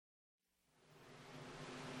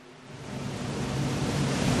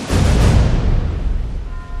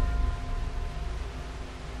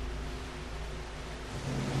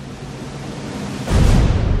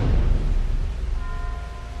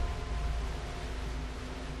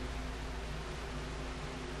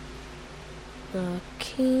The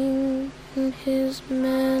king and his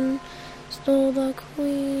men stole the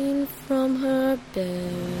queen from her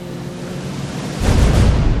bed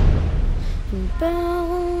and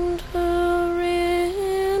bound her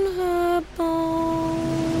in her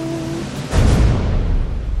bones.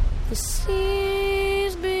 The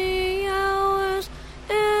seas be ours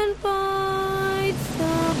and by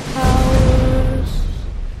the powers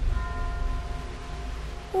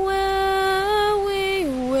where we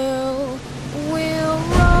will roam.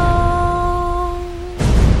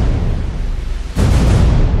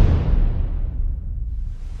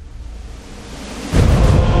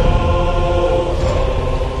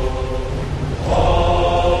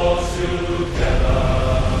 All together,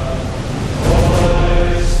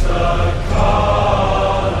 hoist the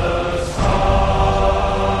colors high.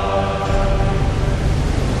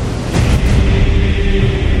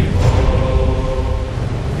 Evil,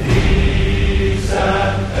 thieves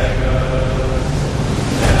and beggars,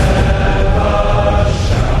 never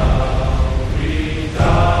shall we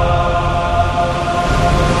die.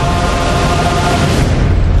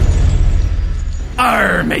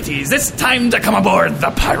 Arr, mateys, it's time to come aboard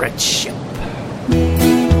the pirate ship.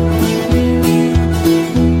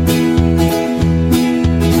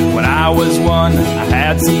 When I was one, I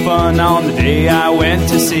had some fun on the day I went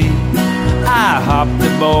to sea. I hopped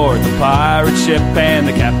aboard the pirate ship and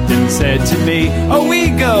the captain said to me, oh, we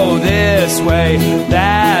go this way,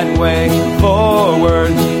 that way,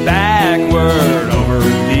 forward, backward, over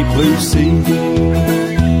the deep blue sea.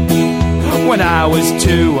 When I was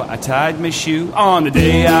 2, I tied my shoe on the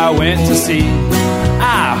day I went to sea.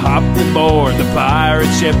 I hopped aboard the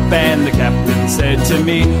pirate ship and the captain said to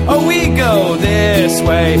me, oh, we go this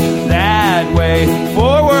way, that way,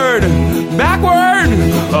 forward, backward,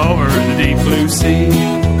 over the deep blue sea.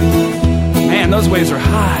 Man, those waves are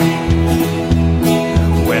high.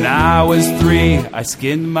 When I was 3, I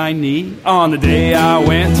skinned my knee on the day I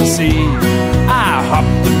went to sea. I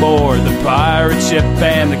hopped aboard the pirate ship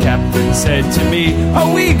and the captain said to me,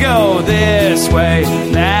 oh, we go this way,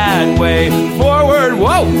 that way, forward,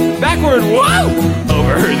 whoa, backward, whoa,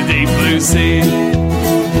 over the deep blue sea.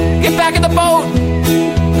 Get back in the boat.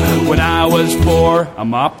 When I was 4, I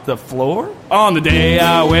mopped the floor on the day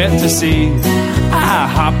I went to sea. I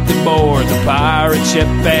hopped aboard the pirate ship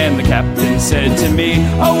and the captain said to me,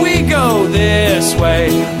 oh, we go this way,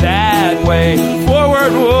 that way,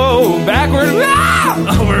 forward, whoa, backward,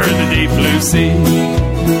 ah, over the deep blue sea.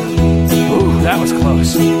 Ooh, that was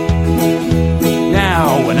close.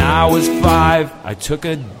 Now, when I was 5, I took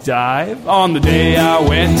a dive on the day I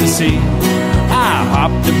went to sea. I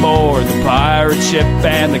hopped aboard the pirate ship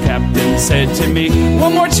and the captain said to me,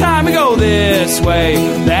 one more time, we go this way,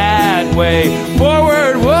 that way,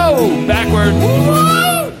 forward, whoa, backward,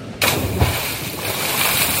 whoa,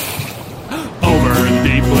 over the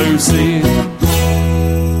deep blue sea.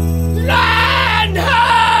 Land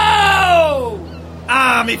ho!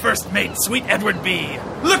 Ah, me first mate, sweet Edward B.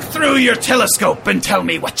 Look through your telescope and tell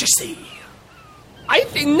me what you see. I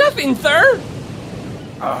see nothing, sir.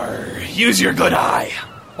 Arr, use your good eye.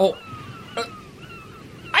 Oh,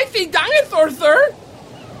 I see dinosaurs, sir.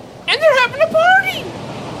 And they're having a party.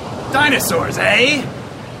 Dinosaurs, eh?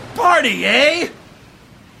 Party, eh?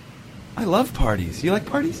 I love parties. You like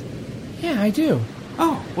parties? Yeah, I do.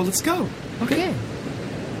 Oh, well, let's go. Okay.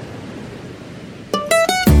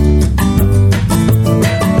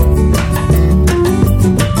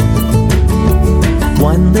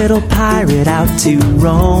 One little pirate out to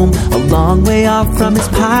roam, a long way off from his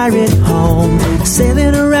pirate home.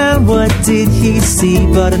 Sailing around, what did he see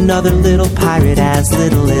but another little pirate as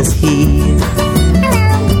little as he?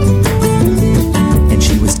 And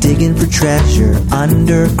she was digging for treasure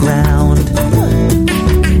underground,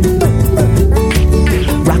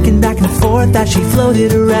 rocking back and forth as she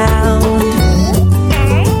floated around,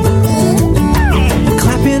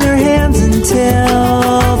 clapping her hands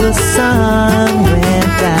until the sun went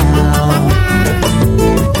down.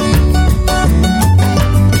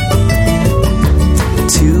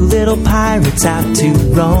 Two little pirates out to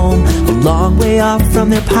roam, a long way off from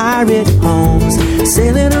their pirate homes.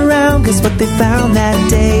 Sailing around, guess what they found that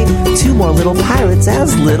day? 2 more little pirates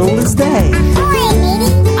as little as they.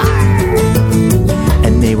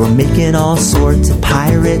 And they were making all sorts of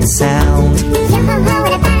pirate sounds,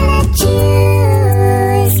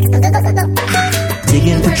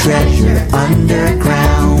 digging for treasure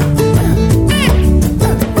underground,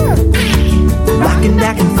 rocking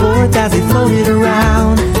back and forth as they floated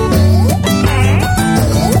around,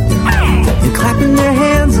 and clapping their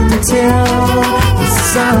hands until the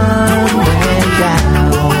sun went down.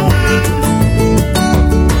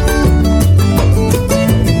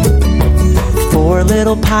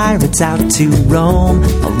 little pirates out to roam,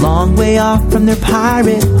 a long way off from their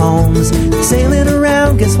pirate homes. Sailing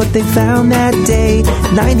around, guess what they found that day?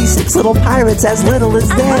 96 little pirates as little as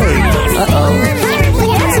they.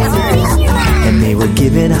 And they were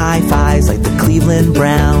giving high fives like the Cleveland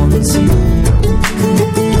Browns,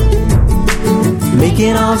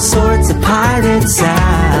 making all sorts of pirate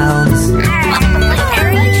sounds,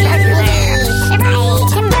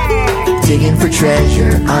 digging for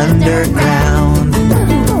treasure underground,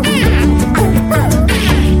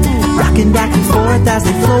 rocking back and forth as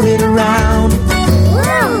they floated around,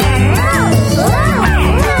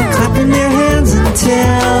 clapping their hands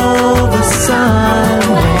until the sun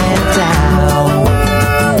went down.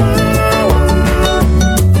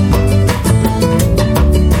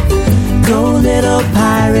 Go, little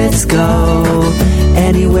pirates, go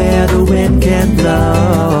anywhere the wind can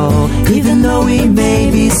blow. Even though we may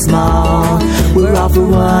be small, we're all for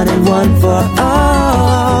one and one for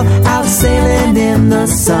all. Out sailing in the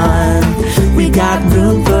sun, we got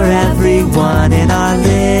room for everyone in our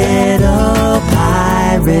little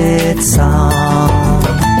pirate song.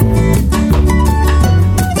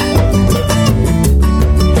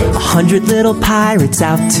 100 little pirates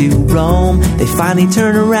out to roam. They finally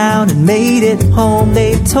turned around and made it home.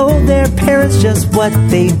 They told their parents just what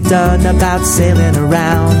they'd done about sailing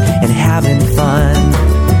around and having fun,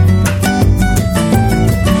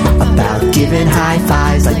 about giving high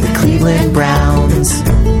fives like the Cleveland Browns,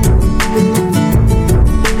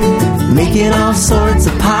 making all sorts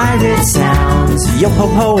of pirate sounds. Yo ho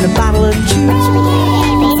ho and a bottle of juice,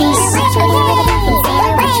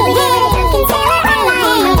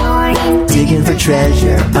 digging for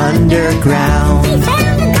treasure underground,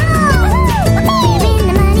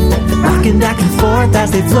 rocking back and forth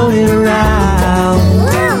as they floated around,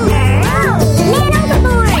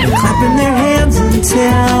 and clapping their hands until,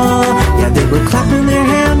 yeah, they were clapping their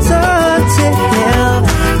hands until,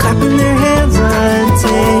 clapping their hands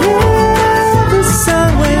until the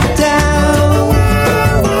sun went down.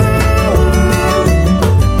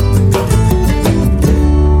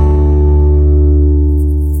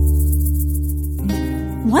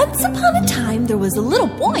 Once upon a time, there was a little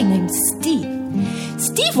boy named Steve.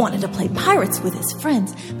 Steve wanted to play pirates with his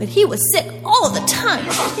friends, but he was sick all the time,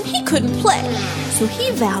 and he couldn't play. So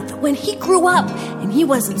he vowed that when he grew up and he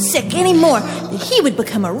wasn't sick anymore, that he would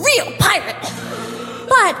become a real pirate.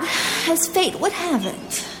 But, as fate would have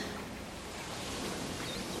it,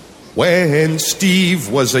 when Steve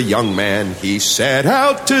was a young man, he set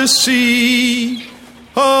out to sea.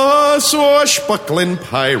 A swashbuckling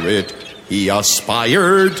pirate he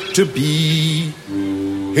aspired to be.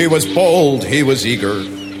 He was bold, he was eager,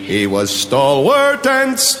 he was stalwart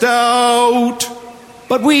and stout.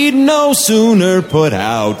 But we'd no sooner put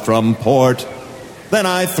out from port than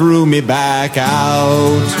I threw me back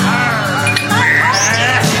out.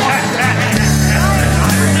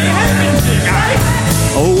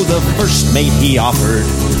 Oh, the first mate, he offered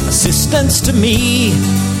assistance to me,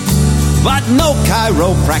 but no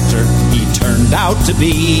chiropractor he turned out to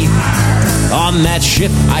be. On that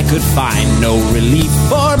ship I could find no relief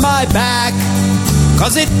for my back,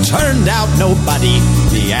 'cause it turned out nobody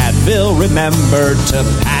the Advil remembered to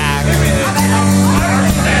pack.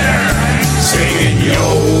 Singing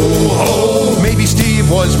yo-ho, maybe Steve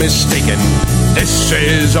was mistaken. This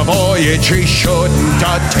is a voyage he shouldn't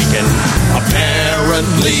have taken.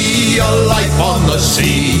 Apparently a life on the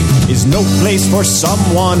sea is no place for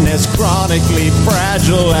someone as chronically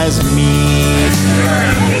fragile as me.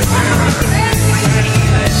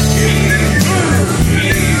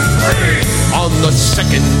 On the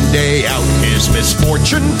second day out, his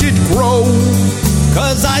misfortune did grow,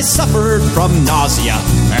 'cause I suffered from nausea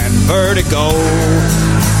and vertigo.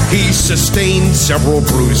 He sustained several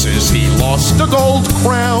bruises, he lost a gold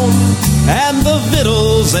crown, and the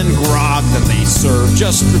victuals and grog that they served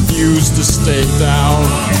just refused to stay down.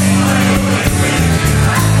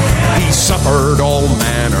 He suffered all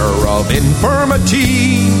manner of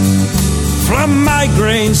infirmity, from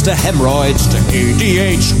migraines to hemorrhoids to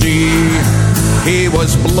ADHD. He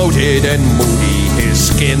was bloated and moody, his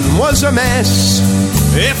skin was a mess.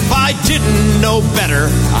 If I didn't know better,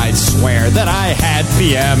 I'd swear that I had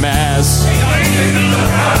PMS.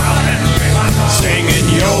 Singing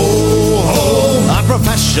yo-ho, a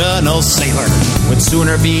professional sailor would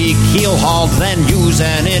sooner be keel-hauled than use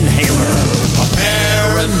an inhaler.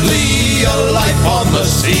 Apparently a life on the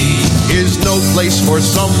sea is no place for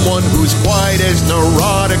someone who's quite as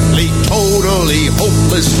neurotically, totally,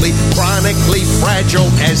 hopelessly, chronically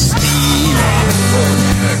fragile as Steve.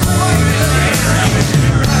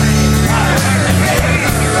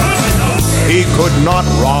 He could not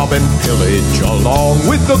rob and pillage along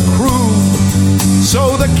with the crew.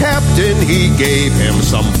 So the captain, he gave him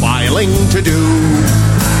some filing to do.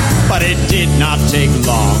 But it did not take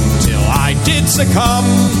long till I did succumb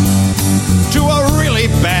to a really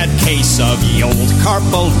bad case of the old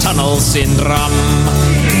carpal tunnel syndrome.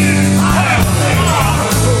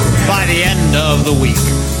 By the end of the week,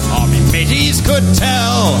 all me mateys could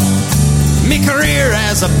tell me career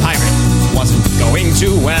as a pirate wasn't going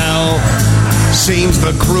too well. Seems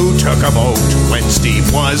the crew took a vote when Steve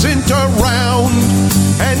wasn't around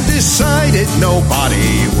and decided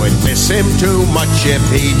nobody would miss him too much if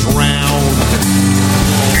he drowned.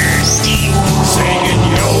 Singing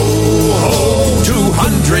yo-ho,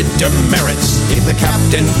 200 demerits if the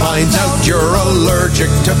captain finds out you're allergic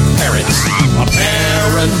to parrots.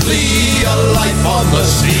 Apparently a life on the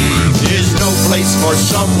sea is no place for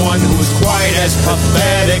someone who's quite as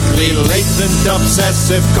pathetically latent,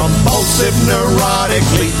 obsessive, compulsive,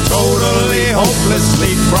 neurotically, totally,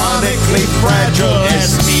 hopelessly, chronically fragile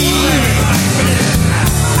as me.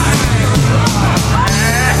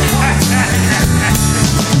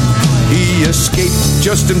 He escaped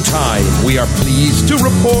just in time, we are pleased to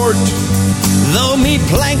report. Though me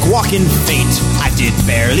plank walking fate, I did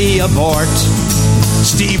barely abort.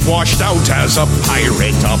 Steve washed out as a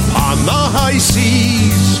pirate upon the high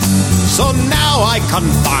seas. So now I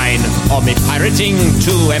confine all me pirating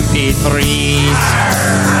to MP3s.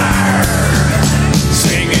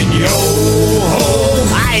 Singing yo-ho,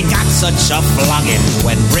 I got such a flogging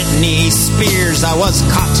when Britney Spears I was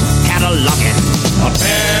caught cataloging.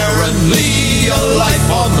 Apparently a life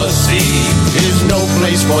on the sea is no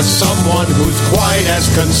place for someone who's quite as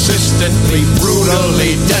consistently,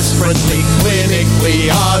 brutally, desperately, clinically,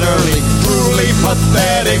 utterly, truly,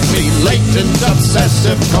 pathetically, latent,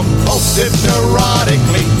 obsessive, compulsive,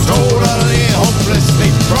 neurotically, totally, hopelessly,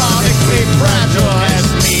 chronically fragile as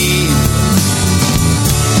me.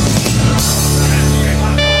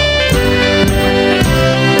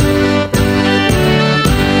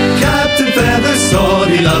 Captain Feathersword,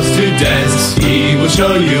 he loves to dance. He will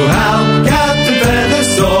show you how. Captain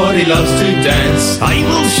Feathersword, he loves to dance. I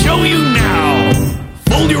will show you now.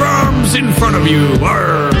 Fold your arms in front of you.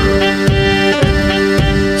 Arr.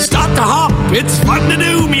 Start to hop. It's fun to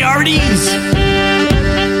do, me hearties.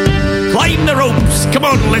 Climb the ropes. Come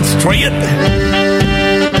on, let's try it.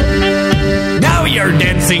 Now you're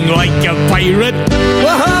dancing like a pirate.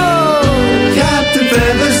 Whoa! Captain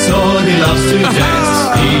Feathersword, he loves to dance.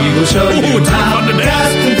 He will show you it's how. fun to dance.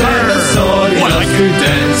 Captain Feathersword, he loves to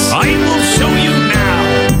dance. I will show you now.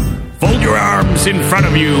 Fold your arms in front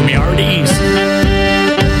of you, me hearties.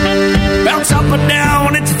 Bounce up and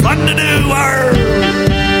down, it's fun to do. Arr.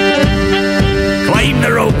 Climb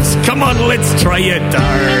the ropes, come on, let's try it.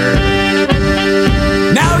 Arr.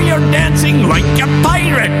 Now you're dancing like a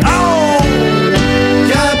pirate. Oh!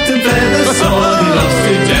 Captain Feathersword, he loves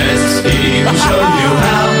to dance. He will show you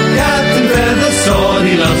how. Captain Feathersword,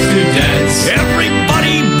 he loves to dance.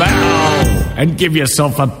 Everybody bow and give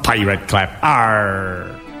yourself a pirate clap. Arr!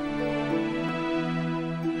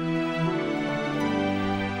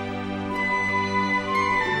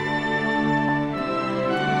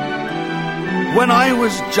 When I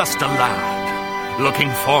was just a lad, looking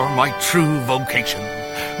for my true vocation,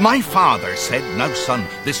 my father said, "Now, son,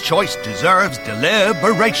 this choice deserves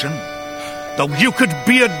deliberation. Though you could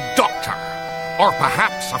be a doctor, or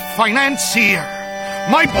perhaps a financier,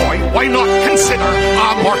 my boy, why not consider a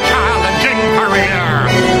more challenging career?"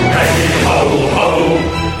 Hey, ho, ho,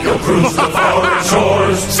 you'll cruise the foreign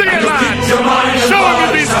shores. See it, You'll lads. keep your mind and Show him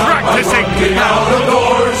body he's sound by practicing. working out of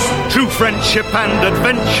doors. True friendship and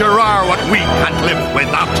adventure are what we can't live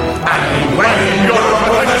without. And when you're a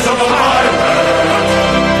professional pirate,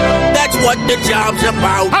 That's what the job's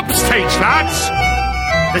about. upstage, lads!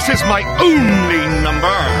 This is my only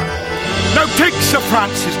number. Now take Sir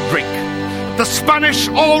Francis Drake. The Spanish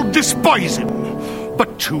all despise him, but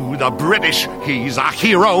to the British he's a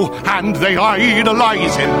hero and they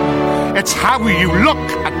idolize him. It's how you look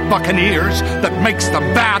at buccaneers that makes them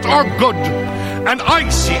bad or good. And I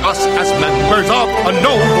see us as members of a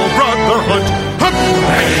noble brotherhood. Hup!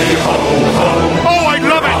 Hey, ho, ho, Oh, I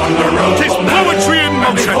love it! on the road. Tis poetry in And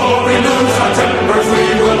motion. before we lose our tempers, we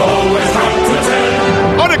will always count to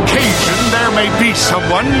 10. On occasion, there may be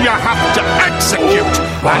someone you have to execute.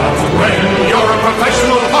 But when you're a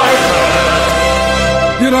professional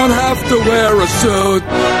pirate, You don't have to wear a suit.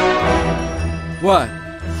 What?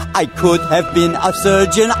 I could have been a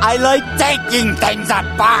surgeon. I like taking things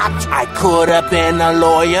apart. I could have been a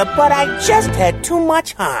lawyer, but I just had too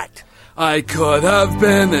much heart. I could have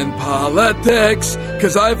been in politics,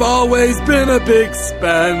 'cause I've always been a big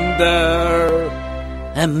spender.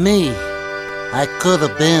 And me, I could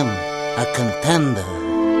have been a contender.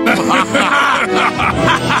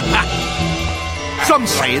 Some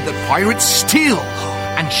say that pirates steal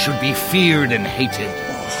and should be feared and hated.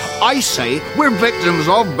 I say we're victims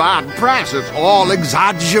of bad press. It's all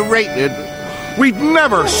exaggerated. We'd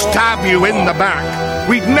never stab you in the back.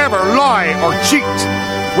 We'd never lie or cheat.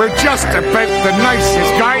 We're just about the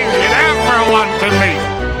nicest guys you'd ever want to meet.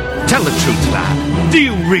 Tell the truth, lad. Do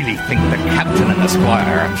you really think the captain and the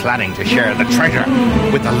squire are planning to share the treasure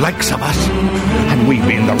with the likes of us? And we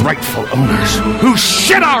being the rightful owners who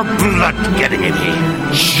shed our blood getting it here.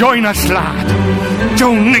 Join us, lad.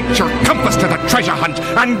 Donate your compass to the treasure hunt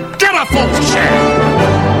and get a full share.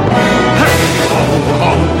 Hey, ho,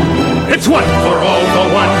 ho. It's one for all the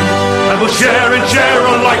one. And we'll share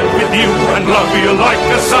alike with you and love you like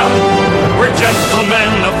a son. We're gentlemen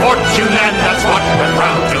of fortune and that's what we're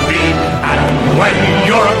proud to be. And when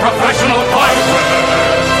you're a professional pirate,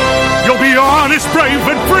 you'll be honest, brave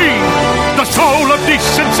and free. The soul of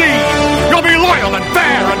decency. You'll be loyal and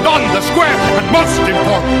fair and on the square. And most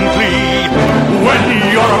importantly, when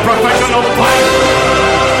you're a professional pirate,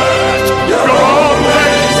 you're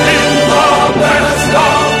always in the best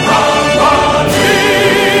of company.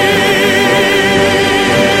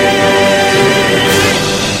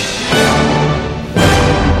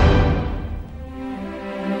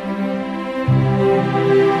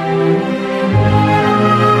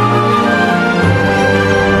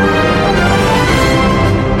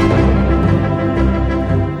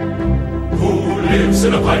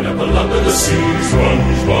 In a pineapple under the sea,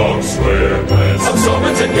 SpongeBob SquarePants. Some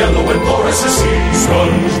Stormins in yellow and Boris is he.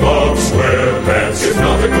 SpongeBob SquarePants. If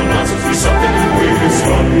nautical nonsense be something you weird,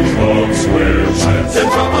 SpongeBob SquarePants. Then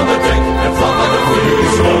drop on the deck and flop on the wheel.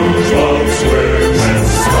 SpongeBob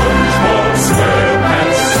SquarePants. SpongeBob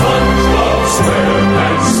SquarePants. SpongeBob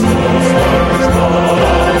SquarePants. SpongeBob SquarePants.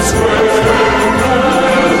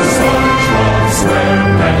 SpongeBob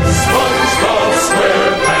SquarePants. SpongeBob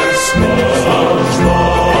SquarePants. SpongeBob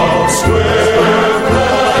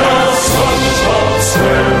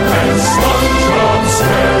SquarePants. SpongeBob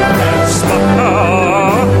SquarePants. SpongeBob SquarePants.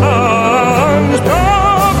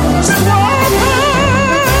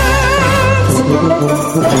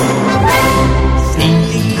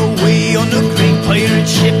 Sailing away on a great pirate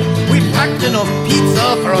ship, we packed enough pizza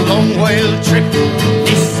for a long wild trip.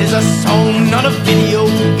 This is a song, not a video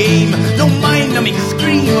game. No mind-numbing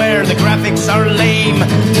screen where the graphics are lame.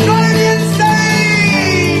 Guardian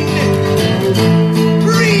Stain!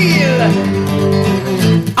 Real!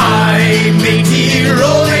 I matey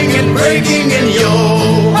rolling and breaking and yo.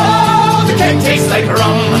 Oh, the keg tastes like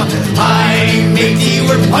rum. I matey,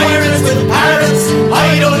 we're pirates with parrots.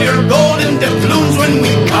 Hide all your golden doubloons when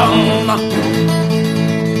we come.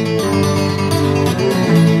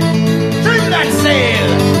 Trim that sail.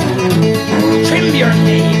 Trim your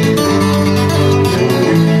name.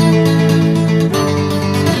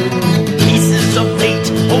 Pieces of bait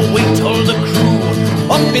await all the crew.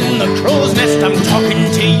 Up in the crow's nest I'm talking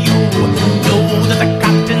to you. Know that the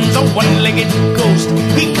captain's a one-legged ghost.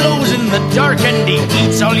 He glows in the dark and he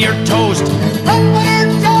eats all your toast. Up butter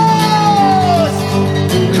toast!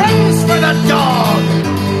 Crumbs for the dog!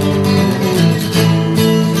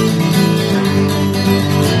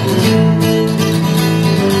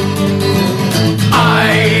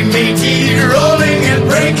 I matey rolling and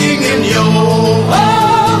breaking in yo.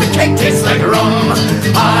 Oh, the cake tastes like rum.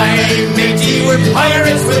 I matey, we're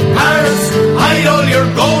pirates with parrots. Hide all your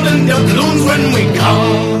golden doubloons when we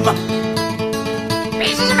come.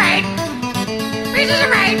 Pieces of eight. Pieces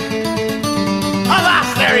of eight.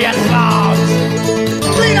 Avast there, you slobs.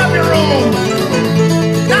 Clean up your room.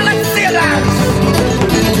 Now let's see a dance.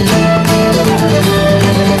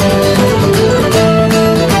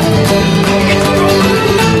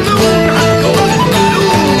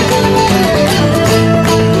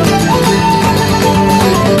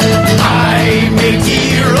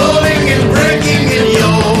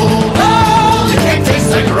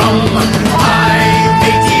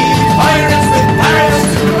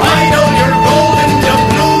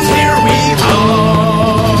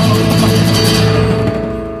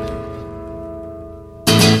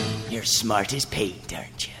 Smart as paint,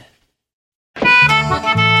 aren't you?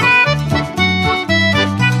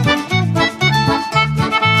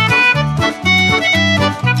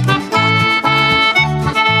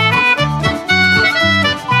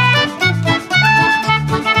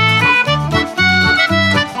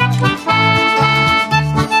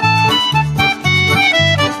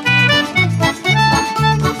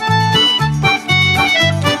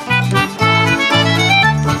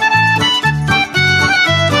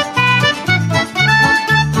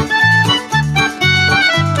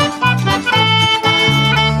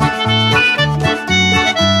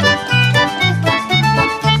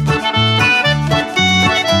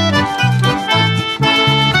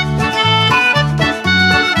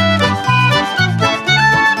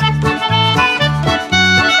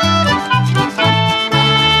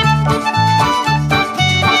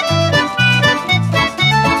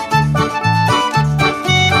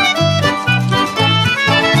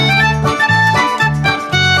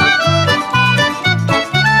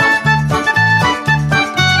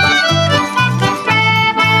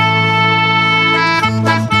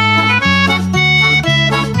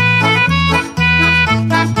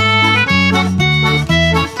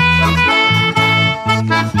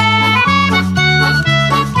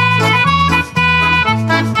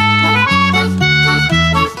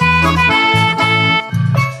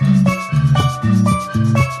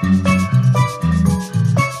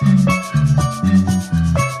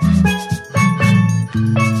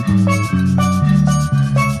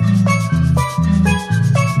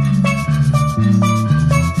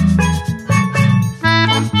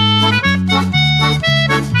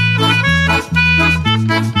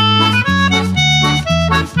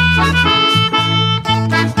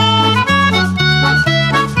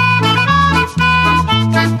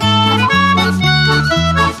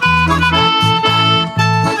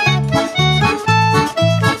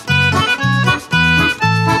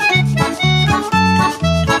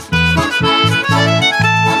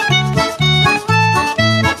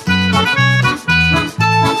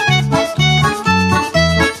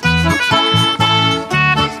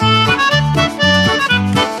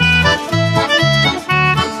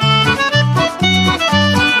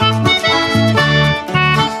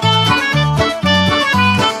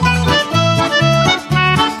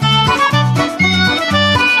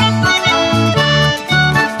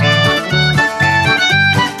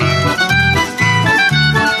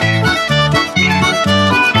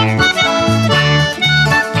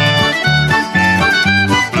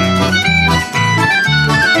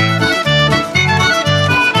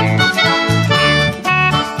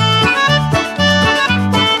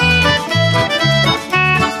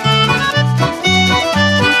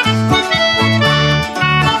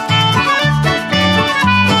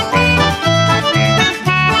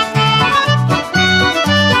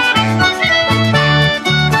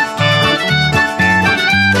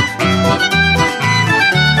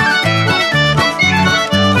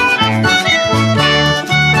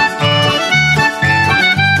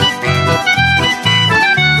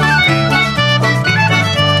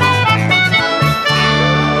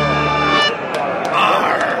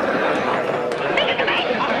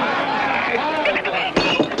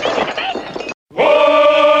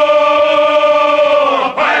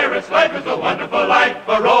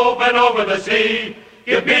 sailing over the sea.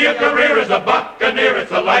 Give me a career as a buccaneer,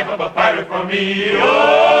 it's the life of a pirate for me.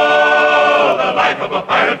 Oh, the life of a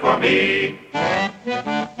pirate for me.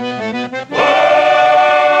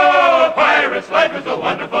 Oh, a pirate's life is a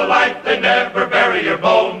wonderful life, they never bury your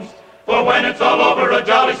bones. For when it's all over, a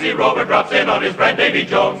jolly sea rover drops in on his friend Davy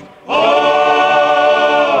Jones.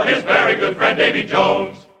 Oh, his very good friend Davy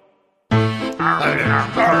Jones.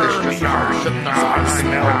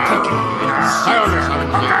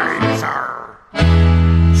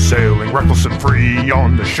 Sailing reckless and free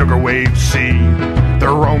on the sugar wave sea,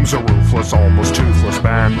 there roams a ruthless, almost toothless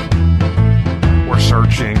band. We're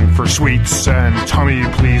searching for sweets and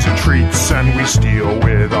tummy-pleasing treats, and we steal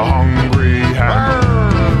with a hungry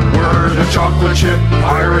hand. We're the chocolate chip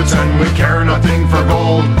pirates, and we care nothing for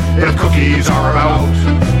gold. If cookies are about,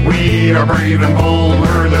 we are brave and bold.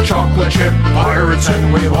 We're the chocolate chip pirates,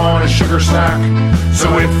 and we want a sugar snack.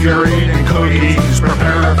 So if you're eating cookies,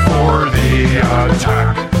 prepare for the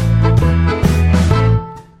attack.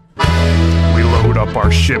 Load up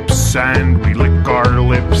our ships and we lick our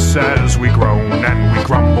lips as we groan and we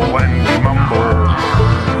grumble and we mumble.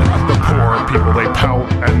 The poor people, they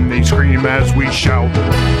pout and they scream as we shout.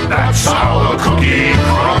 That's how the cookie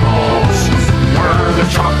crumbles. We're the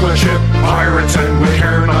chocolate chip pirates and we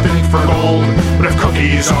care nothing for gold. But if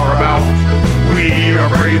cookies are about, we are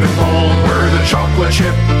brave and bold. We're the chocolate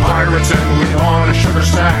chip pirates and we want a sugar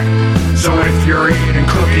snack. So if you're eating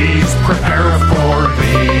cookies, prepare for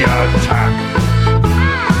the attack.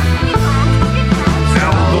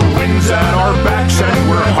 At our backs and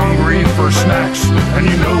we're hungry for snacks, and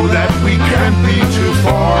you know that we can't be too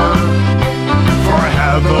far, for I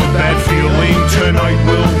have a bad feeling tonight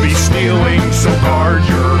we'll be stealing, so guard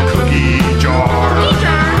your cookie jar.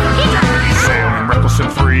 Sailing reckless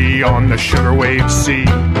and free on the sugar wave sea,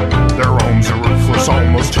 there roams a ruthless,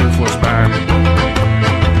 almost toothless band.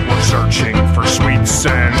 We're searching for sweets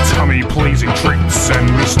and tummy-pleasing treats, and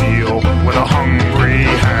we steal with a hungry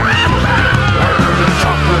hand. We're the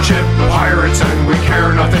chocolate chip pirates and we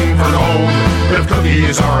care nothing for gold. If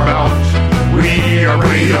cookies are about, we are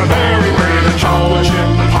brave and bold. We're the chocolate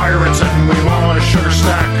chip pirates and we want a sugar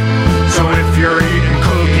snack. So if you're eating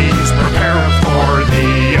cookies, prepare for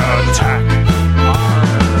the attack.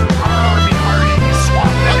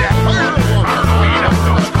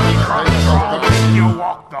 You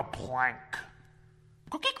walk the plank.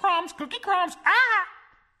 Cookie crumbs, ah!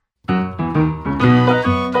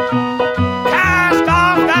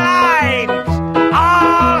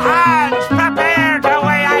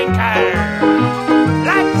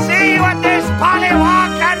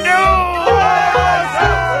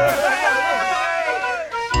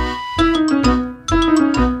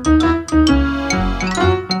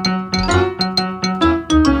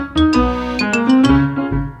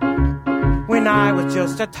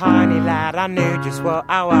 A tiny lad, I knew just what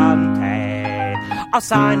I wanted. I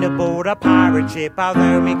signed aboard a pirate ship,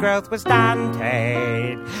 although my growth was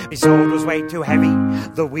stunted. My sword was way too heavy,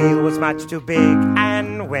 the wheel was much too big,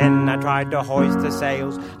 and when I tried to hoist the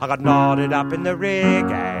sails, I got knotted up in the rig.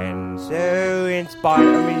 And so, in spite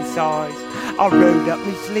of my size, I rolled up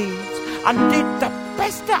my sleeves and did the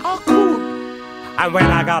best that I could. And when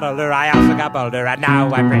I got older, I also got bolder, and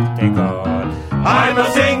now I'm pretty good. I'm a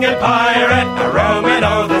singing pirate, a roaming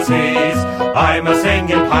o'er the seas. I'm a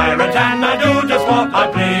singing pirate and I do just what I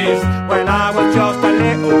please. When I was just a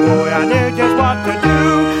little boy, I knew just what to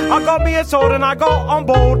do. I got me a sword and I got on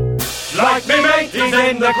board. Like me mateys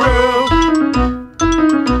in the crew.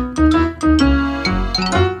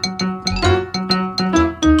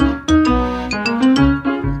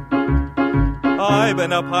 I've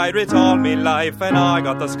been a pirate all me life and I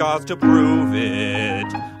got the scars to prove it.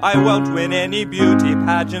 I won't win any beauty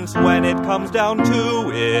pageants when it comes down to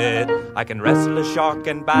it. I can wrestle a shark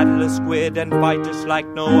and battle a squid and fight just like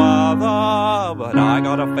no other. But I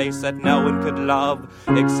got a face that no one could love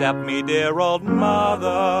except me dear old mother.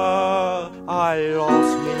 I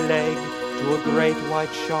lost me leg to a great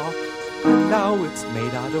white shark and now it's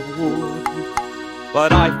made out of wood.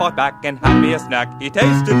 But I fought back and had me a snack, he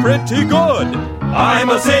tasted pretty good. I'm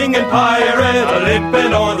a singing pirate, a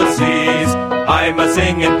limping o'er the seas. I'm a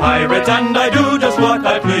singing pirate and I do just what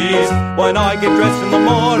I please. When I get dressed in the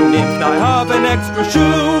morning, I have an extra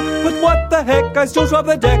shoe. But what the heck, I still scrub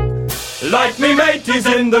the deck. Like me mateys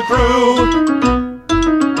in the crew.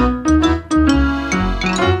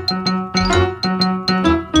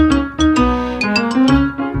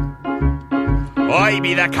 I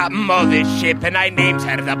be the captain of this ship and I named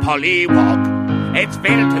her the Pollywog. It's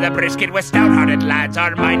filled to the brisket with stout-hearted lads,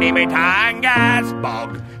 or my name ain't Angus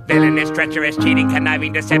Bog. Villainous, treacherous, cheating,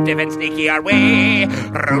 conniving, deceptive, and sneaky are we.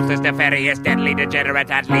 Ruthless, nefarious, deadly, degenerate,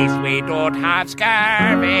 at least we don't have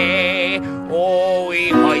scurvy. Oh, we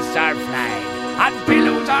hoist our flag, and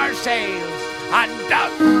billows our sails, and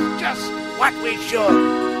does just what we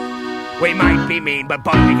should. We might be mean, but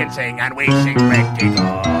we can sing, and we sing pretty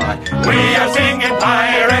good. We are singing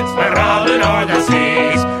pirates, we're rolling o'er the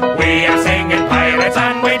seas. We are singing pirates,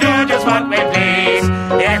 and we do just what we please.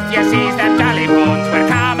 If you seize them jolly bones, we're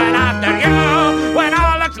coming after you. When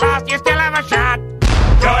all looks lost, you still have a shot.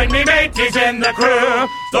 Join me, mateys, in the crew.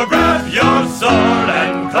 So grab your sword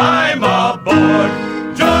and climb aboard.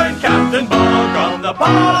 Join Captain Bog on the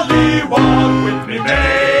Pollywog with me,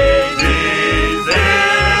 mateys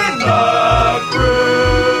in the crew.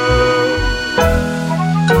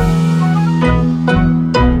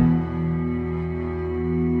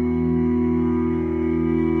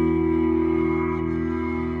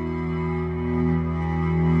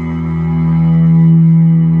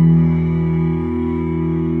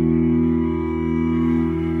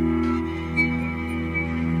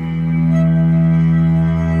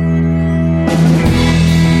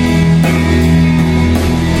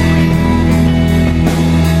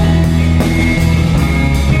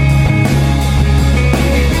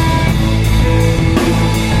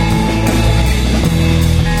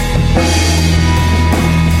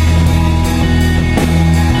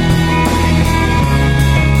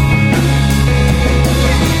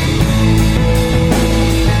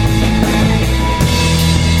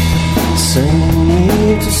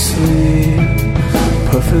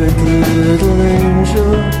 perfect little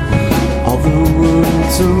angel. All the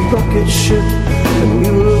world's a rocket ship, and we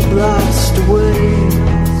will blast away.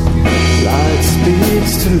 Light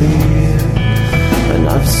speeds to leave, and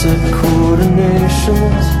I've set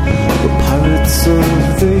coordinations. We're pirates of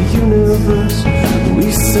the universe, we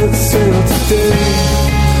set sail today.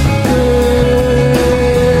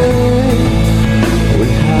 We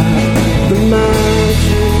have the magic.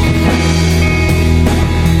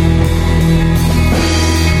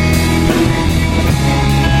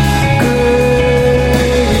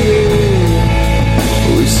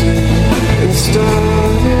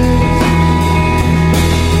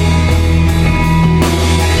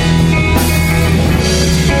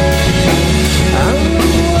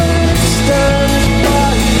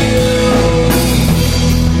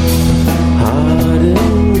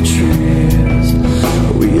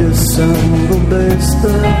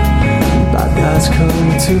 Bad guys come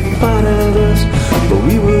to fight at us, but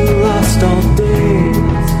we were lost all day,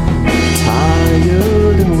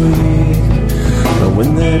 tired and weak. But when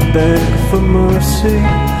they beg for mercy,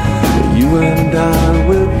 you and I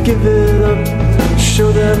will give it up,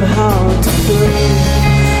 show them how to play.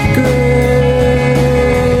 Great,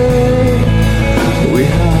 we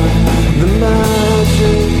have the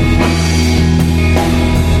magic.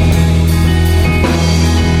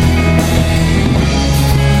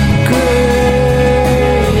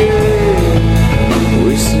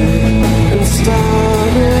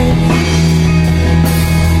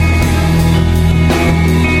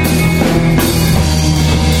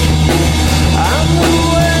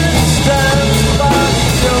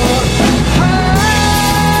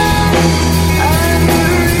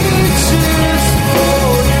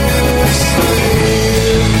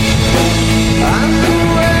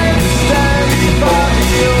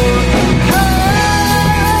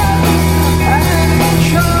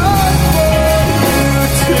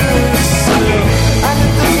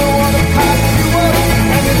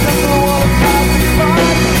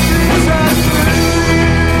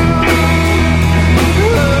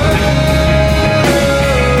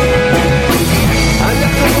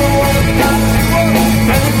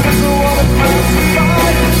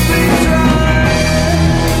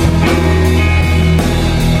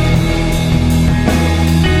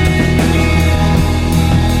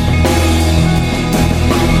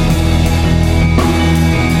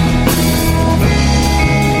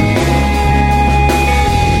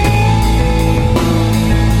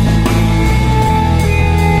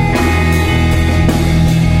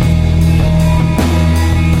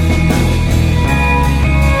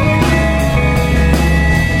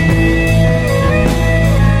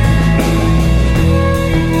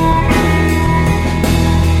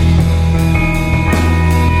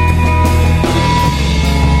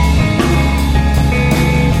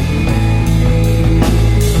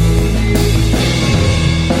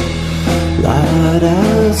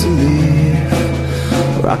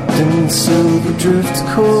 Drift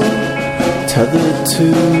core, tethered to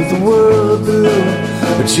the world below,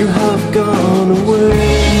 but you have gone away.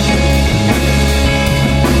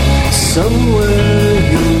 somewhere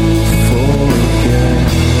you'll forget.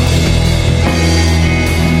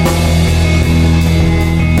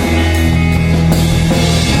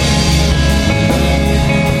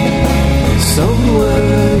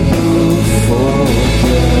 Somewhere you'll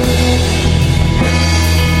forget.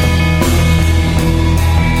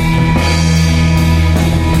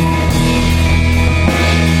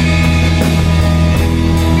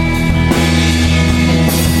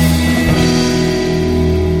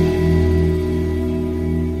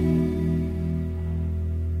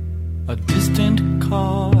 A distant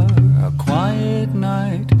car, a quiet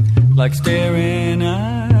night, like staring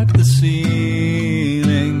at the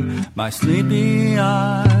ceiling. My sleepy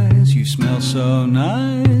eyes, you smell so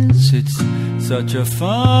nice. It's such a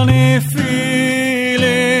funny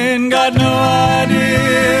feeling. Got no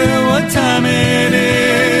idea what time it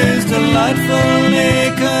is.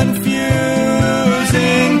 Delightfully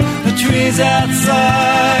confusing. The trees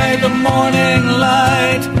outside, the morning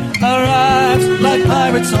light arrives like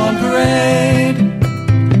pirates on parade.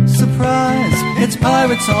 Surprise, it's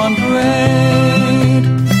pirates on parade.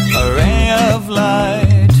 A ray of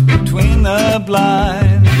light between the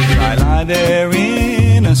blinds. I lie there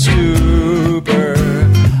in a stupor.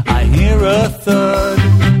 I hear a thud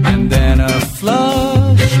and then a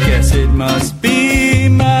flush. Guess it must be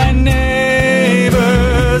my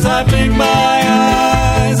neighbors. I blink my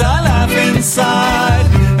eyes, I laugh inside.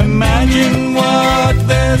 Imagine what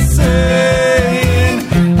they're saying.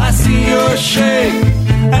 I see your shape,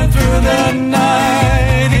 and through the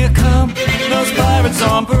night, here come those pirates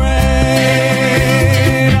on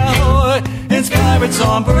parade. Ahoy, it's pirates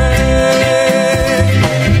on parade.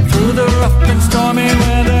 Through the rough and stormy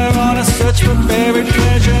weather, on a search for buried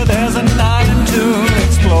treasure, there's an island to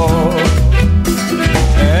explore.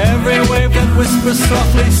 Every wave that whispers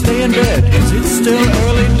softly, stay in bed. Is it still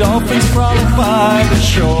early? Dolphins frolic by the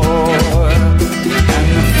shore. And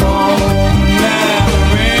the phone never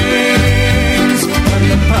rings when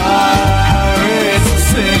the pirates are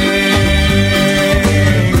singing.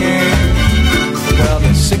 Well,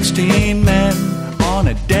 there's 16 men on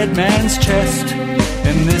a dead man's chest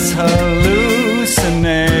in this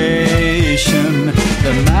hallucination.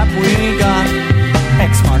 The map we got,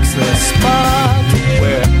 X marks the spot.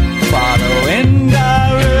 We're following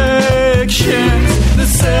directions. The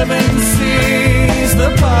 7 seas, the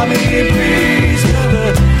balmy breeze, the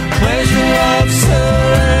pleasure of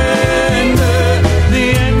surrender. The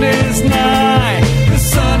end is nigh, the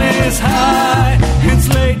sun is high. It's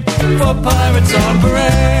late for pirates on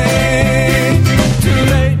parade. Too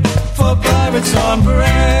late for pirates on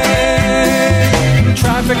parade.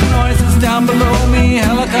 Traffic noises down below me,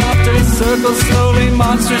 helicopters circle slowly,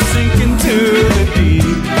 monsters sink into the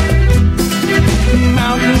deep.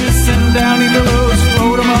 Mountains and downy billows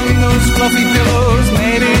float among those fluffy pillows.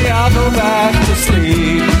 Maybe I'll go back to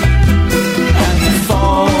sleep. And the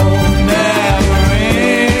phone never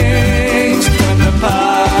rings when the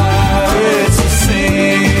pirates are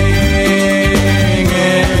singing.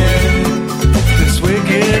 This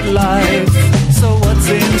wicked life, so what's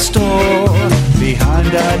in store behind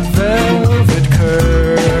that velvet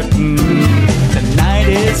curtain? The night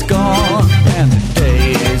is gone and the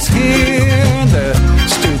day is here. The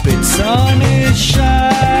stupid sun is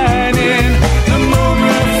shining. The moon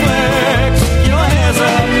reflects, your hair's a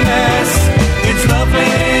mess. It's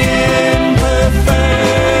lovely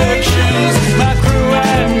imperfections. My crew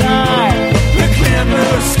and I, the clear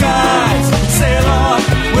blue skies, sail on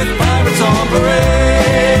with pirates on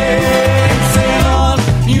parade. Sail on,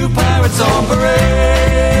 you pirates on parade.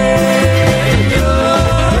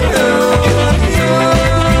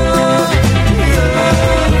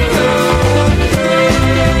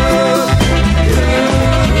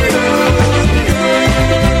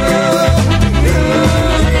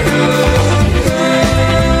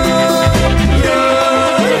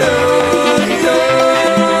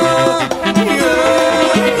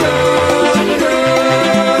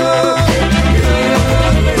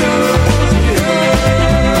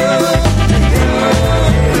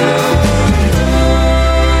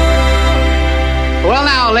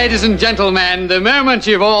 Ladies and gentlemen, the moment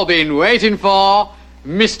you've all been waiting for,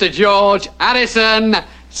 Mr. George Harrison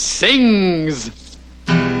sings.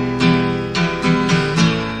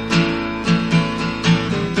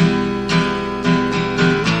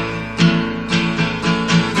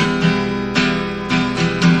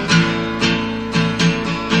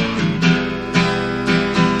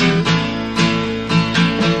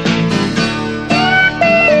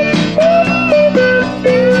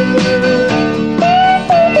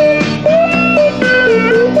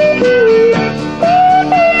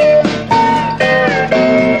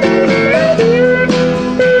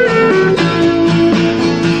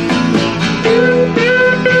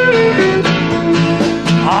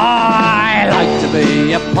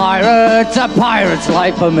 it's a pirate's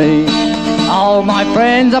life for me. All my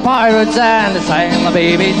friends are pirates and they sail the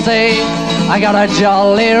BBC. I got a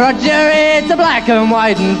Jolly Roger, it's a black and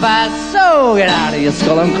white and fast. So get out of your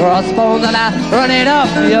skull and crossbones and I run it up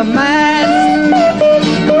your mast.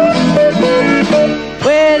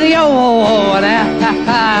 With yo ho ho and a ha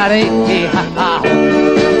ha dee ha ha ho.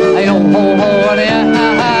 Yo ho ho and a ha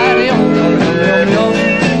ha dee yo yo yo.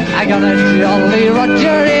 I got a Jolly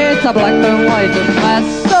Roger, it's a black and white and fast.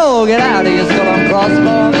 So get out of your skull and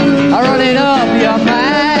crossbones and run it up your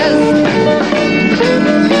mast.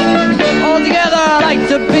 Altogether I like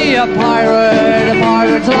to be a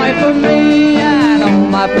pirate's life for me. And all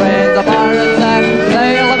my friends are pirates and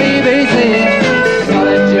sail the BBC. Got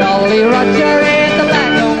a Jolly Roger, it's a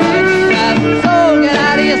black and white fast. So get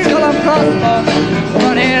out of your skull and crossbones,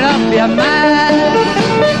 run it up your mast.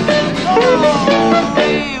 Oh,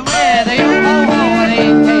 hey, with a yo-ho-ho and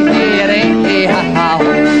hey, ha-ha.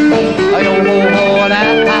 A yo-ho-ho and a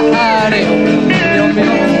ha-ha, yo-yo-yo.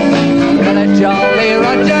 Got a Jolly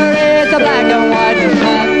Roger, it's a black and white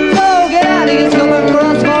fast. So get out of your skull and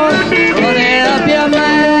crossbones, run it up your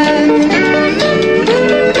mast.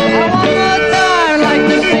 One more time, like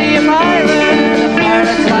to see a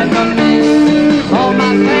pirate's life for me. All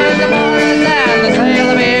my friends are pirates and they sail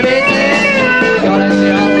the BBC. Got a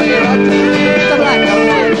Jolly Roger, it's a black and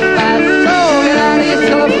white fast. So get out of your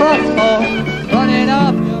skull and crossbones, run it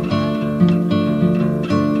up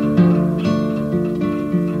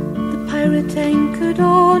your pirate anchored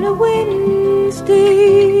on a Wednesday,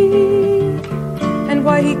 and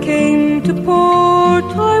why he came to port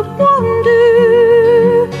I wonder.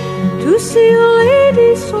 To see a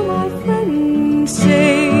lady, so my friends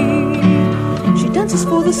say. She dances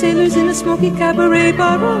for the sailors in a smoky cabaret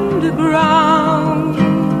bar underground,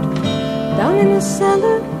 down in a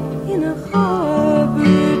cellar in a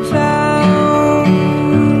harbor town.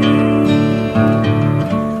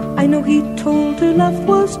 I know he told her love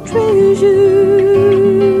was treasure,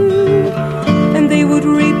 and they would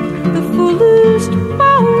reap the fullest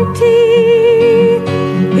bounty.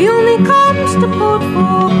 He only comes to port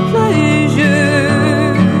for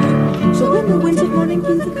pleasure. So when the winds of morning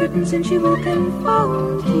blew the curtains and she woke and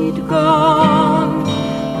found he'd gone,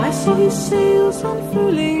 I saw his sails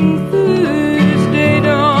unfurling Thursday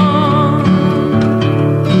dawn.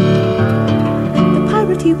 The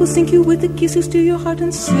pirate, he will sink you with the kisses to your heart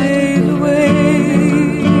and sail away.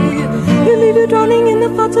 You leave you drowning in the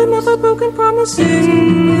thoughts of a broken promise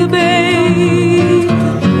in the bay.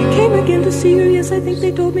 He came again to see her, yes, I think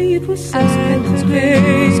they told me it was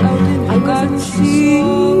Saturday. I wasn't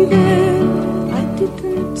see them, I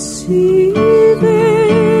didn't see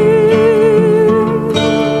them.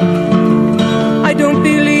 I don't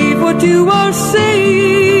believe what you are saying.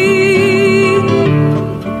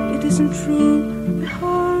 It isn't true, I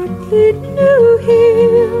hardly knew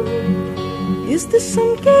him. Is this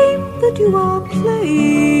some game that you are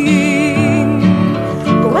playing?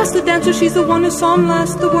 Go ask the dancer, she's the one who saw him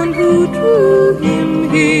last, the one who drew him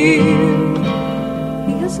here.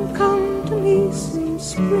 He hasn't come to me since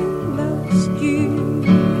spring last year.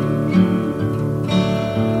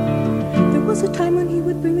 There was a time when he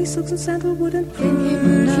would bring me silks and sandalwood and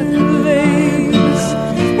Persian lace,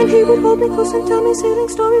 and he would hold me close and tell me sailing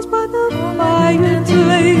stories by the fireplace.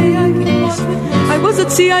 I was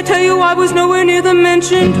at sea, I tell you, I was nowhere near the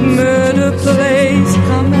mentioned murder place.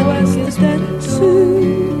 Come and ask the dancer,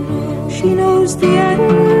 she knows the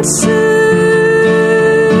answer.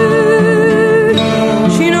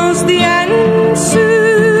 She knows the answer.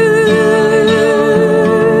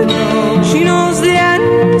 She knows the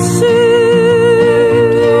answer.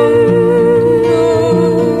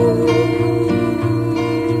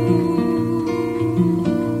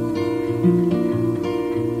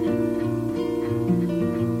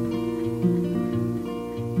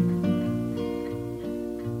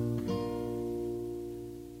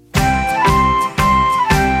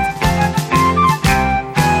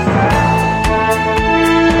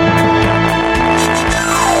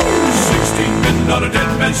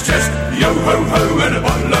 Chest, yo-ho-ho and a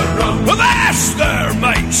bottle of rum. Avast there,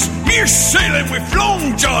 mates! You're sailing with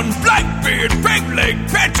Long John, Blackbeard, Pegleg,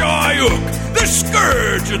 Pet-Eye Hook, the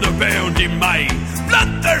scourge of the bounty main.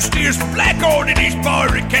 Bloodthirstiest blackguard in his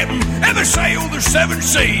pirate captain ever sailed the seven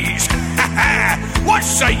seas. Ha-ha! What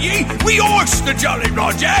say ye? We hoist the Jolly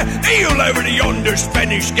Roger, heel over to yonder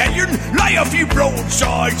Spanish galleon, lay a few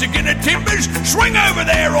broadsides against the timbers, swing over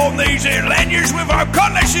there on these here lanyards with our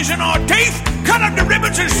cutlasses and our teeth, cut up the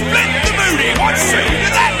ribbons and split the booty. What say to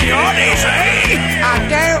that, Yardies, eh? I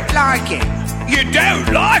don't like it. You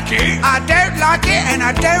don't like it? I don't like it and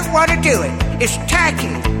I don't want to do it. It's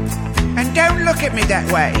tacky. And don't look at me that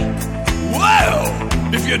way. Well,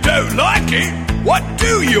 if you don't like it, what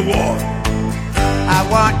do you want? I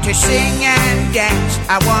want to sing and dance.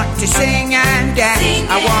 I want to sing and dance.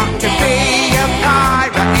 I want to be a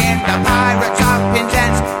pirate in the Pirates of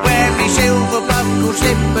Penzance. Wear me silver buckle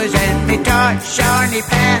slippers and me tight shiny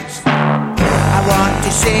pants. I want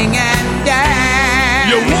to sing and dance.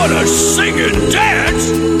 You want to sing and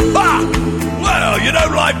dance? Ah! Well, you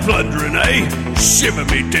don't like plundering, eh? Shiver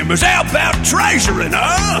me timbers, how about treasuring,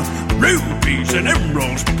 huh? Rubies and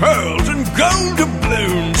emeralds, pearls and gold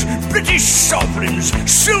doubloons, British sovereigns,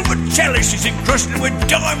 silver chalices encrusted with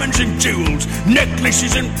diamonds and jewels,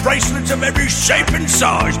 necklaces and bracelets of every shape and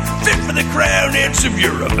size, fit for the crown heads of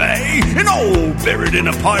Europe, eh? And all buried in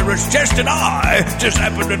a pirate's chest, and I just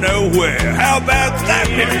happen to know where. How about that,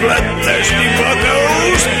 me bloodthirsty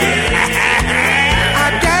buckles? I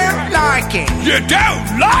don't like it. You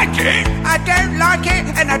don't like it? I don't like it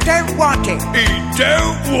and I don't want it. He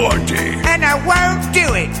don't want it. And I won't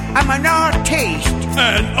do it. I'm an artiste.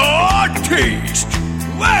 An artiste?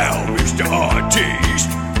 Well, Mr. Artiste,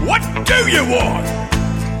 what do you want?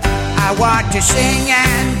 I want to sing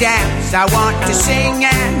and dance. I want to sing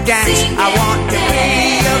and dance. I want to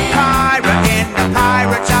be a pirate in the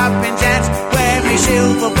Pirates of Penzance. Wear me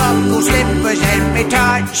silver buckle slippers and me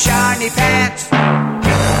tight shiny pants.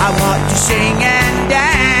 I want to sing and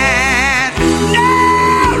dance.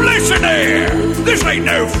 Now listen here. This ain't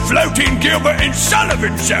no floating Gilbert and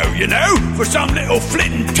Sullivan show, you know, for some little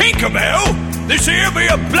flitting Tinkerbell. This here be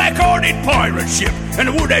a black-hearted pirate ship, and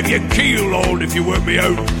it would have your keel hauled if you weren't me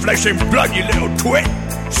own flesh and blood, you little twit.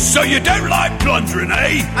 So you don't like plundering,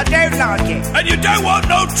 eh? I don't like it. And you don't want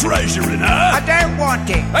no treasuring, huh? I don't want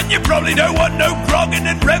it. And you probably don't want no grogging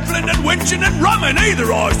and reveling and winching and rumming either,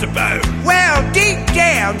 I suppose. Well, deep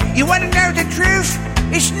down, you want to know the truth?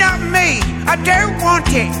 It's not me. I don't want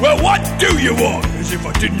it. Well, what do you want? As if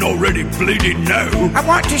I didn't already bleeding know. I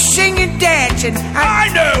want to sing and dance and... I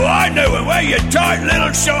know, and wear your tight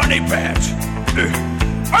little shiny pants.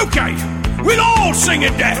 Okay, we'll all sing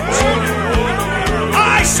and dance.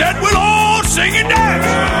 I said we'll all sing and dance.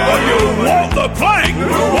 Well, you want the plank? 1,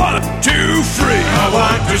 2, 3. I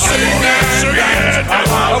want to sing and dance. I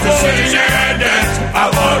want to sing and dance. I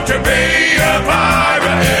want to be a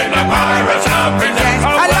pirate in the Pirates of Penzance.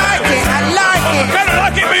 I like it. I'm gonna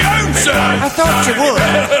like it my own, sir. I thought you would.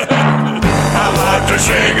 I want to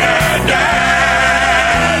sing and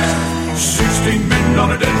dance. 16 men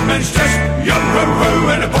on a dead man's chest. Young rum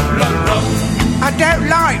and a bottle of rum. I don't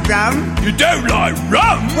like rum. You don't like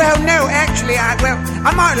rum? Well, no, actually, I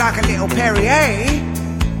might like a little Perrier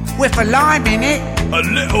with a lime in it. A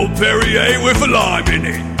little Perrier with a lime in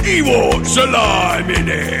it. He wants a lime in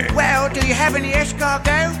it. Well, do you have any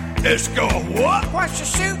escargot? Escargot what? What's the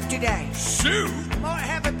soup today? Soup? Might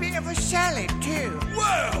have a bit of a salad, too.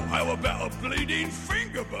 Well, how about a bleeding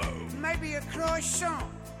finger bone? Maybe a croissant.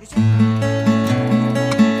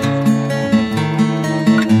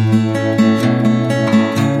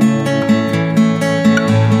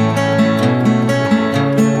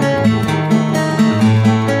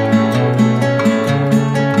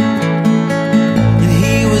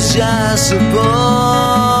 Just a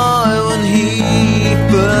boy when he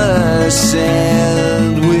first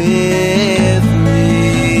sailed with me.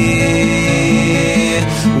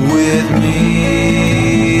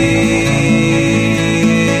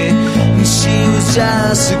 And she was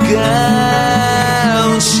just a girl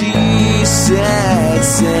when she said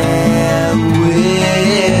sail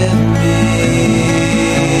with me.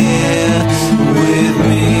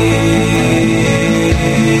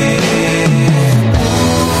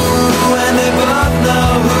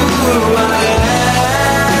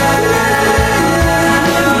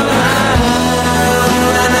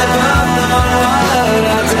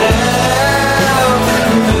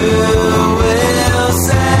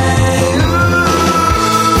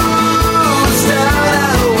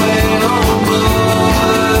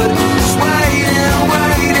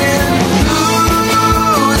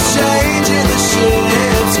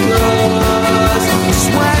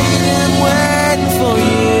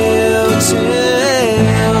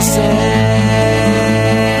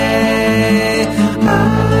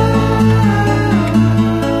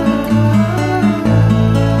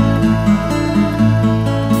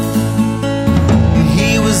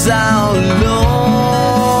 Out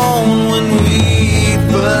alone when we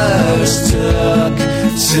first took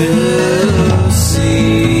to sea.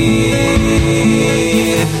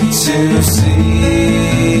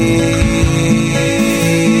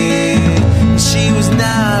 She was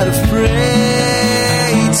not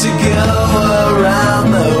afraid to go around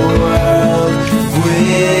the world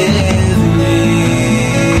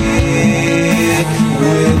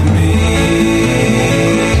with me.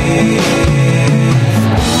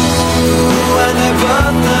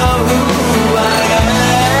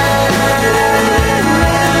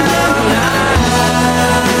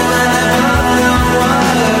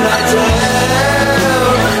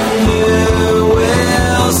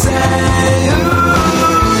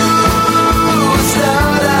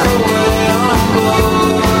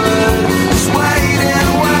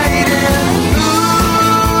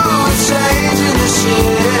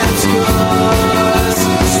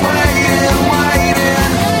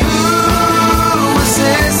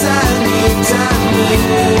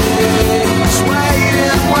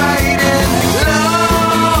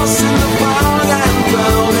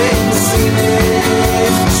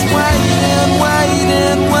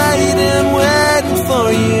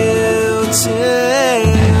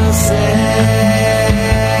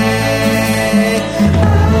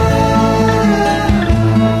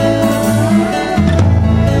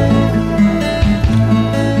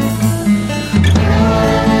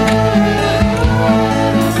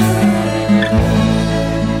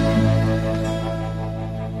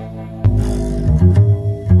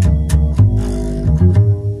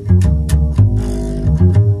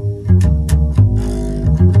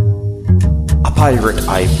 pirate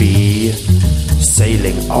I be.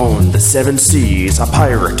 Sailing on the seven seas, a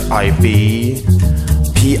pirate I be.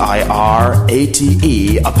 Pirate,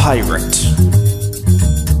 a pirate.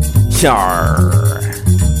 Yarr.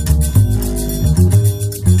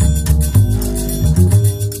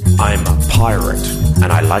 I'm a pirate,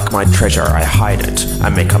 and I like my treasure, I hide it, I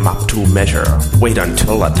make a map to measure. Wait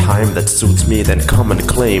until a time that suits me, then come and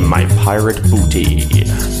claim my pirate booty.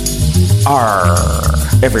 Arr,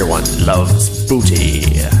 everyone loves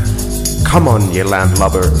booty. Come on, ye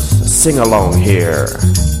landlubbers, sing along here.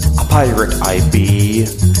 A pirate I be,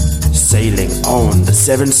 sailing on the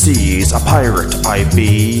seven seas, a pirate I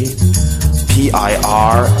be. Pirate,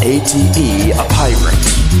 a pirate.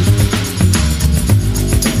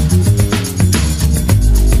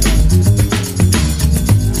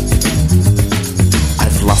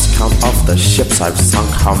 Of the ships I've sunk,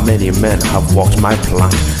 how many men have walked my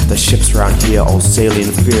plank? The ships round here all sail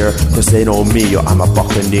in fear, cause they know me, I'm a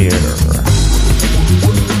buccaneer.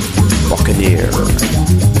 Buccaneer,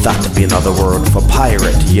 that be another word for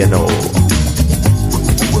pirate, you know.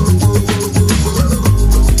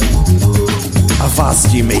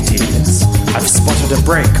 Avast ye mateys, I've spotted a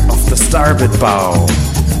break off the starboard bow.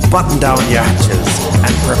 Button down your hatches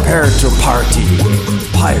and prepare to party,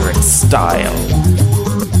 pirate style.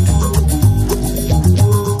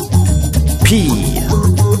 P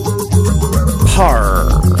Par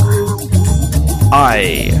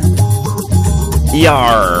I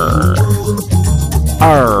Yar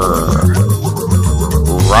R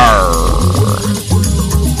Rar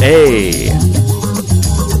A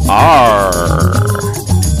R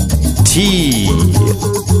T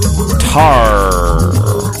Tar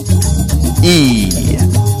E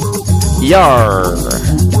Yar.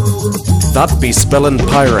 That be spellin'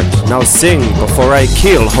 pirate. Now sing before I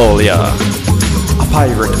keel-hole ya. A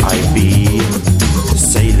pirate I be,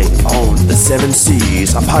 sailing on the seven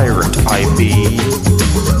seas. A pirate I be,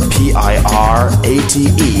 Pirate,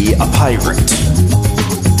 a pirate.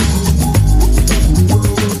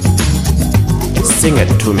 Sing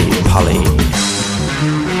it to me, Polly.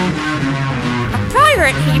 A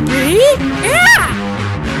pirate he be? Yeah!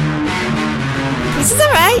 This is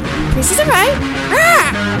alright. This is alright.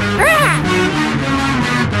 Ah! Ah!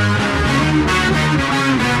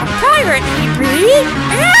 A pirate he be?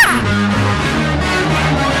 Yeah!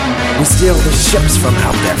 We steal the ships from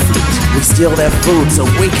out their fleet. We steal their food so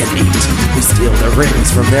we can eat. We steal their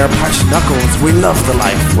rings from their parched knuckles. We love the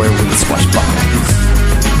life where we swashbuckles.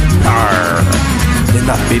 Arr! There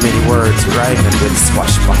not be many words rhyming with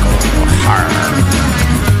swashbuckle. Arr!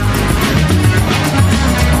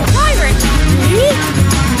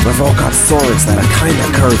 We've all got swords that are kinda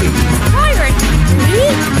curvy. Pirate,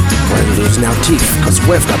 we're losing our teeth cause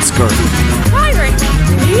we've got scurvy. Pirate,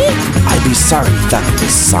 I'd be sorry that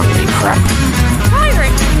this song ain't crap.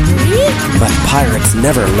 Pirate, but pirates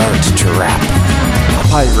never learned to rap. A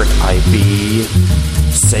pirate I be,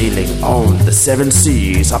 sailing on the seven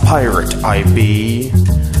seas. A pirate I be,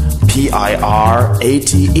 Pirate,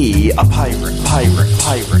 a pirate, pirate, pirate,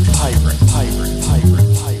 pirate, pirate, pirate.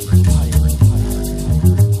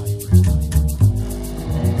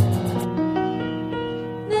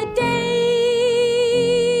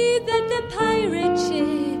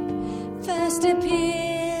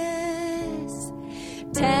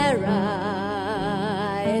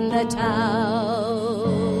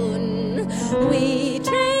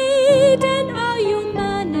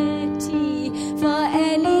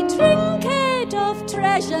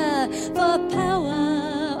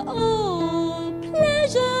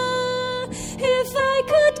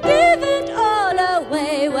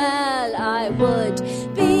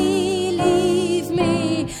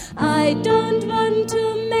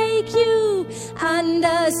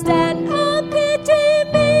 Understand or pity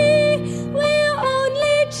me. We're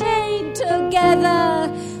only chained together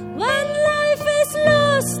when life is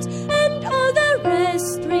lost and all the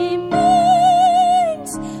rest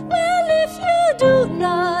remains. Well, if you do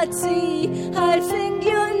not see, I think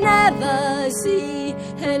you'll never see,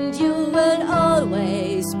 and you will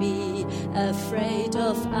always be afraid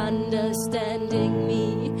of understanding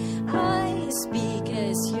me. I speak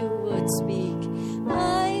as you would speak,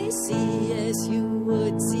 I see as you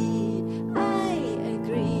would see, I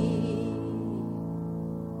agree.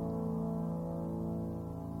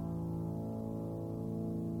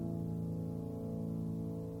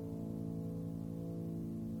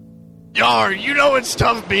 Yar, you know it's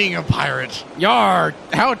tough being a pirate. Yar,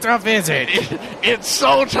 how tough is it? It's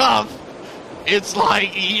so tough. It's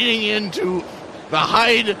like eating into the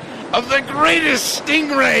hide of the greatest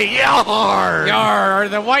stingray. Yar! Yar,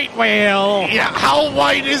 the white whale. Yeah, how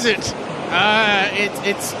white is it?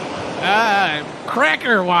 It's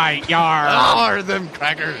Cracker white, yar. Oh, are them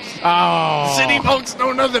crackers. Oh. City folks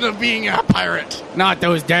know nothing of being a pirate. Not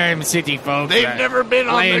those damn city folks. They've never been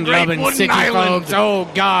on the Great Wooden city Island. Folks. Oh,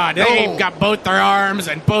 God. No. They've got both their arms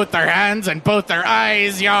and both their hands and both their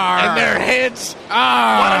eyes, yar. And their heads.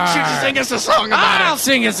 Ah. Why don't you sing us a song about it? I'll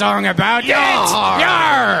sing a song about Yar. it.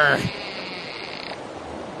 Yar.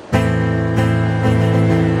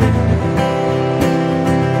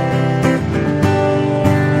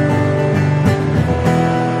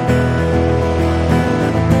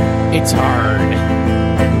 It's hard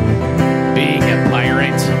being a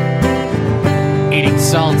pirate, eating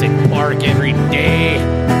salted pork every day,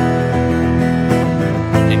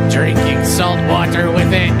 and drinking salt water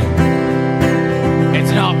with it.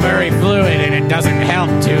 It's not very fluid and it doesn't help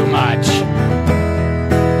too much.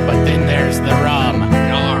 But then there's the rum. The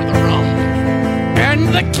rum. And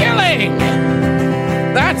the killing!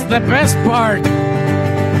 That's the best part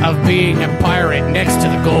of being a pirate next to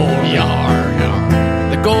the gold. Yar.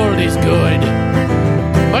 The gold is good,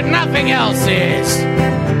 but nothing else is.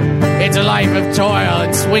 It's a life of toil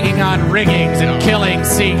and swinging on riggings and killing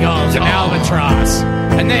seagulls and albatross.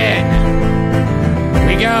 And then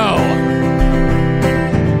we go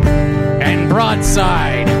and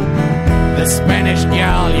broadside the Spanish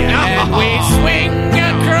galleon, and we swing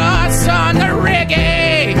across on the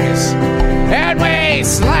riggings, and we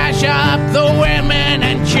slash up the women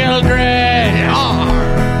and children.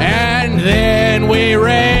 And then we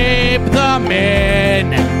rape the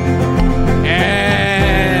men.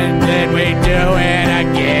 And then we do it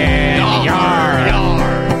again. Yar.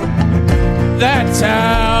 That's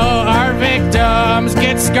how our victims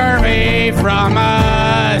get scurvy from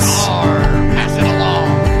us. Pass it along.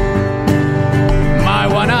 My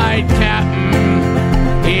one-eyed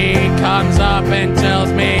captain, he comes up and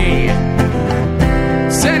tells me,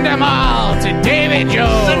 send them all to Davy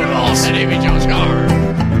Jones. Send them all to Davy Jones. Yar.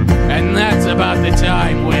 And that's about the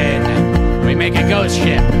time when we make a ghost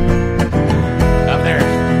ship of their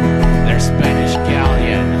Spanish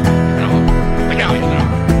galleon. The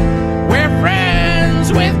galleon. We're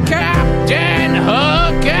friends with Captain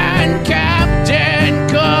Hook and Captain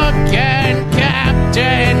Cook and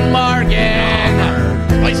Captain Morgan.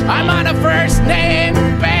 I'm on a first name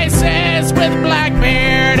basis with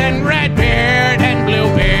Blackbeard and Redbeard and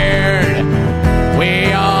Bluebeard.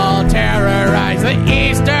 We all terrorize the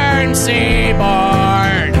eastern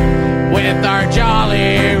seaboard with our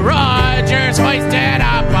Jolly Rogers hoisted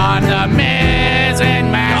up on the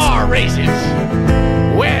mizzenmast. Races.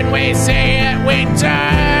 When we see it, we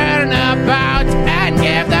turn about and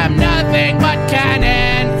give them nothing but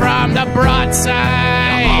cannon from the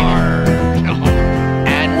broadside.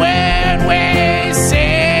 And when we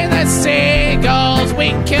see the seagulls,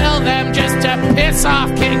 we kill them just to piss off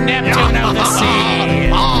King Neptune of the sea.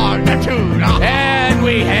 Neptune. And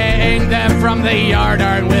we hang them from the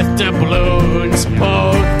yardarm with doubloons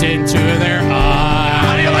poked into their eyes.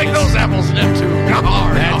 How do you like those apples, Neptune?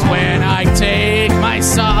 That's when I take my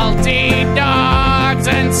salty dogs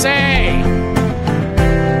and say,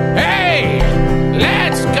 hey,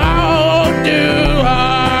 let's go do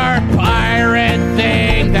our pirate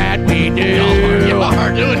thing that we do. You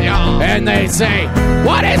are doing, y'all. And they say,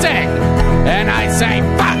 what is it? And I say,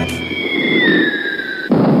 fuck.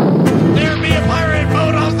 There be a pirate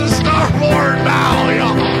boat on the starboard bow,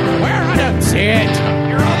 y'all. Where? I don't see it.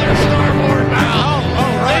 You're on their starboard bow.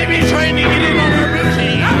 Oh, right. They be trying to get in on our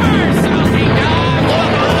booty. Salty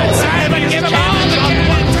dogs. Simon, give them all the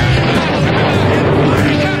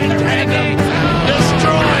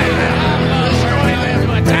Destroy them.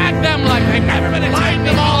 attack them like they've never been attacked. Light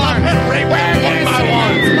them all up and rape them one by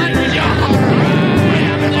one.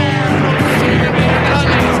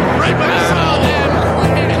 Rape them all.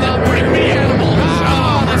 And they'll bring me animals.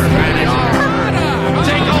 The Spanish Armada.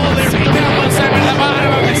 Take all their people. Send them to the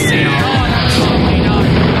bottom of the sea. 13 men on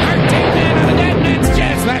the dead man's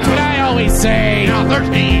chest. That's what I always say.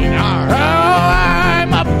 13. Oh,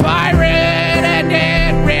 I'm a pirate, and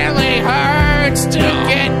it really hurts to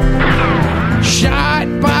get shot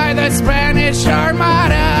by the Spanish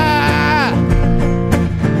Armada.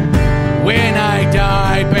 When I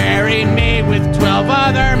die, bury me with 12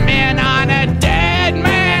 other men on a dead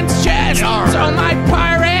man's chest, so my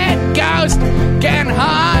pirate ghost can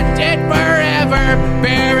haunt it forever.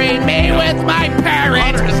 Bury me with my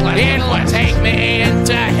parrot. It'll take me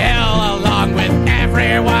into hell along with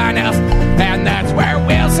everyone else, and that's where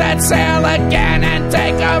we'll set sail again and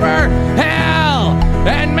take over hell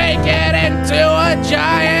and make it into a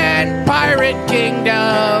giant pirate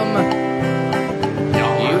kingdom.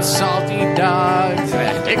 You salty dogs.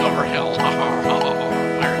 Take over hell.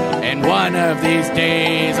 And And one of these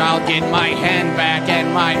days I'll get my hand back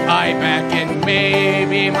and my eye back and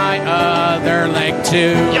maybe my other leg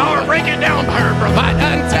too. Y'all break it down, pirate brother. But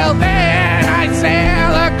until then, I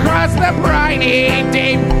sail across the briny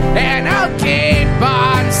deep, and I'll keep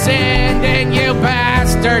on sending you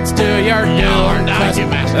bastards to your doom.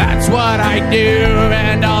 That's what I do,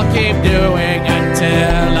 and I'll keep doing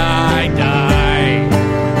until I die.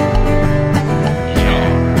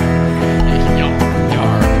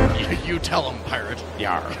 You tell him, pirate.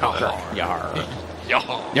 Yar, yar, yar,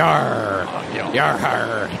 Yar. yar,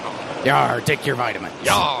 yar, yar. Take your vitamin.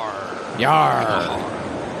 Yar. Yar.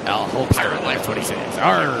 Oh, whole pirate life, what he says.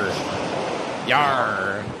 Yar.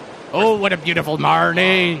 Yar. Oh, what a beautiful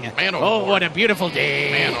morning. Man overboard. Oh, what a beautiful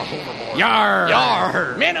day. Man overboard. Yar.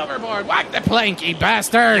 Yar. Men overboard. Whack the planky,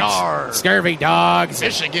 bastards. Yar. Scurvy dogs.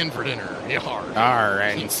 Fish again for dinner. Yar. Yar.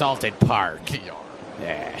 And salted park. Yar.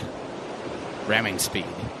 Yeah. Ramming speed.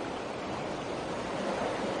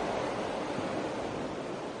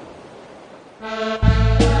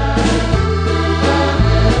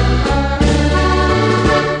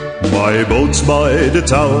 My boat's by the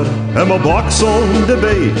tower, and my box on the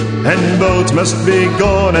bay, and boat must be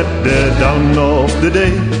gone at the dawn of the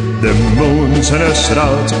day. The moon's in a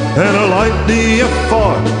shroud, and a light the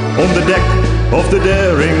afar. On the deck of the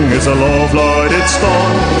Daring is a love-lighted star.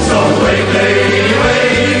 So wait, lady,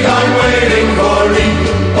 wait, I'm waiting for thee.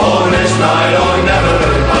 On this night or never,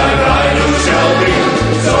 my bride who shall be.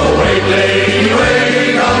 So wait, lady,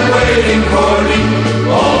 wait, I'm waiting for thee.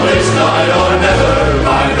 On this night or never,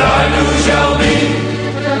 my bride who shall be.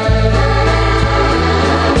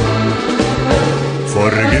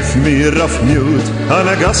 Forgive me, rough mute,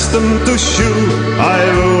 unaccustomed to shew. I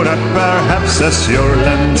would not perhaps as your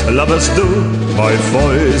landlubbers do. My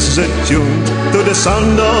voice is attuned to the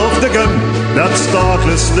sound of the gun that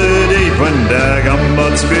startles the deep when the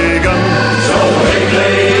gambit's begun. So wait,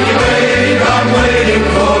 lady, wait, I'm waiting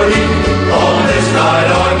for thee. On this night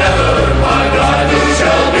or never, my bride who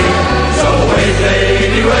shall be. So wait,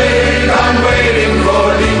 lady, wait, I'm waiting for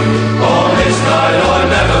thee. On this night or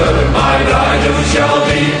never, my bride who shall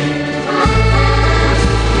be.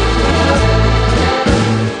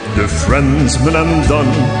 The Frenchmen and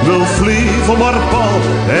done will flee from our path,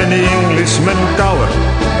 and the Englishmen cower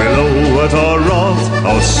below at our wrath.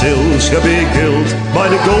 Our sails shall be killed by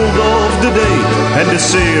the gold of the day, and the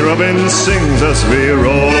sea robin sings as we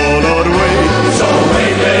roll on our way. So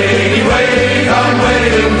wait, lady, wait, I'm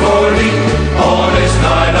waiting for thee. On this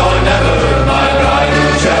night or never, my bride who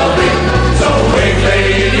shall be. So wait,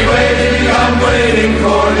 lady, wait, I'm waiting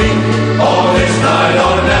for thee. On this night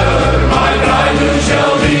or never, my bride who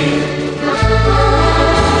shall be.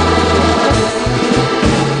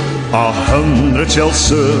 100 shall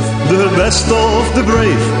serve the best of the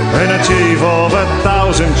brave, and a chief of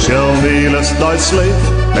 1,000 shall kneel as thy slave.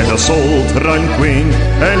 And the salt run queen,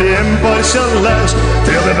 and the empire shall last,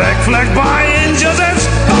 till the back flag by angels is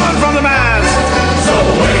gone from the mast. So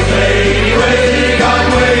wait, lady, wait, I'm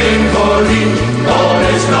waiting for thee. On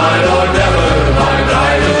this night or never, my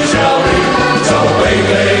bride who shall be. So wait,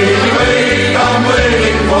 lady, wait, I'm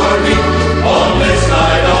waiting for thee. On this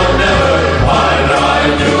night or never, my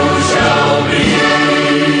bride who shall be.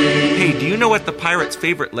 Hey, do you know what the pirate's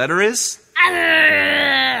favorite letter is?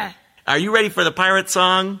 Are you ready for the pirate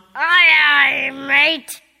song? Aye, aye,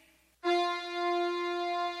 mate.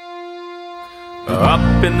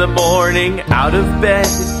 Up in the morning, out of bed,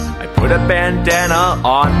 I put a bandana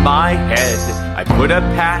on my head. I put a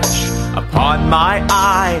patch upon my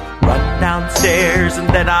eye. Run downstairs and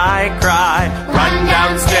then I cry. Run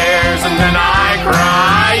downstairs and then I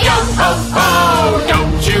cry. Yo ho ho,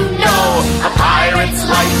 don't you know a pirate's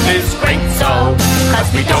life is great so? 'Cause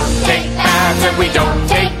we don't take baths and we don't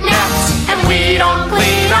take naps, and we don't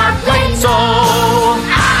clean our plates so.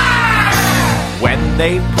 When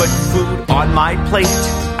they put food on my plate,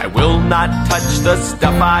 I will not touch the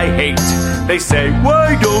stuff I hate. They say,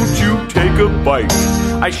 why don't you take a bite?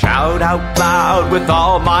 I shout out loud with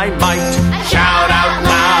all my might. Shout out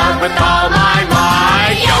loud with all my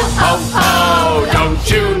might. Yo ho ho, don't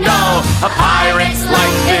you know a pirate's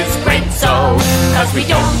life is great so? 'Cause we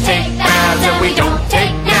don't take baths and we don't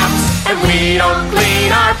take naps, and we don't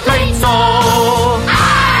clean our plates so.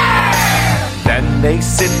 Then they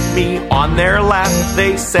sit me on their lap.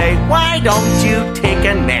 They say, why don't you take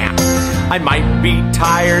a nap? I might be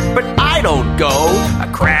tired, but I don't go. A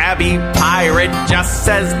crabby pirate just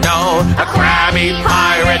says no. A crabby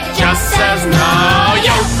pirate just says no.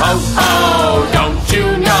 Yo ho ho, don't you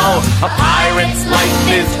know a pirate's life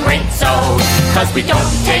is great so? 'Cause we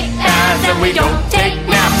don't take baths and we don't take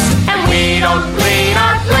naps, and we don't clean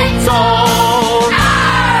our plates so.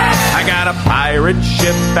 I a pirate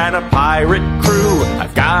ship and a pirate crew.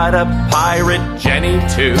 I've got a pirate Jenny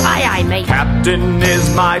too. Aye, aye, mate. Captain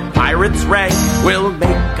is my pirate's rank. We'll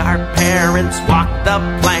make our parents walk the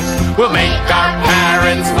plank. We'll make our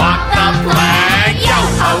parents walk the plank. Yo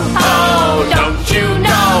ho ho, don't you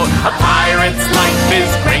know a pirate's life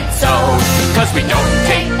is great so? 'Cause we don't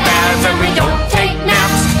take baths and we don't take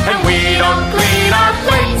naps and we don't clean our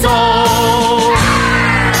plates. Oh,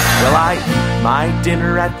 well, I eat my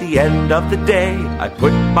dinner at the end of the day. I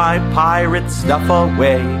put my pirate stuff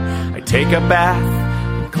away. I take a bath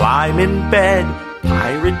and climb in bed.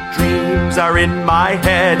 Pirate dreams are in my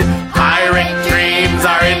head. Pirate dreams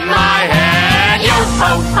are in my head. Yo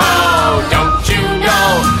ho ho, don't you know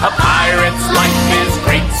a pirate's life is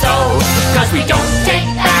great so? 'Cause we don't take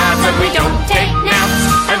baths and we don't take naps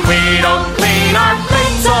and we don't clean our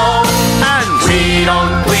plates all. And we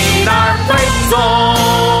don't clean our plates all.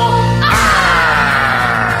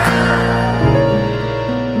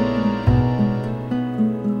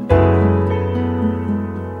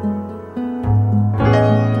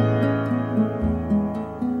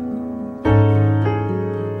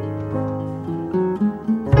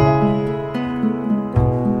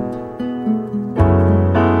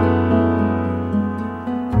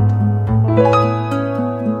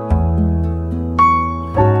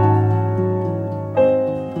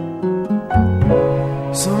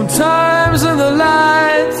 Sometimes in the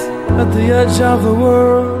light at the edge of the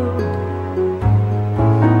world,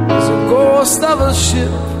 there's a ghost of a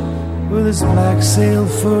ship with its black sail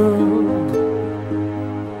furled.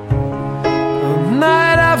 And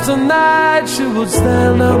night after night she would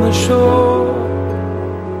stand on the shore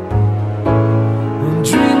and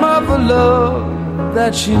dream of a love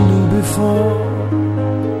that she knew before.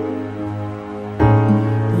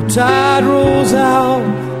 The tide rolls out,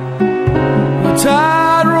 the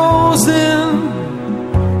tide rolls in,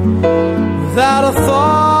 without a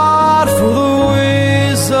thought for the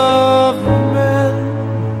ways of men.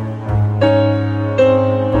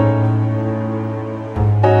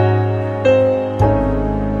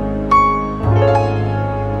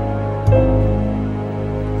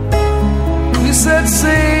 We set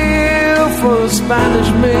sail for the Spanish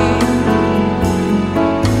Main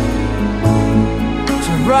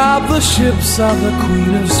to rob the ships of the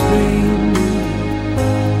Queen of Spain.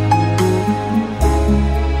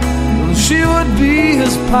 She would be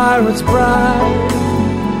his pirate's bride.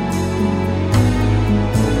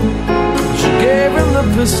 She gave him the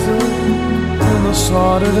pistol and the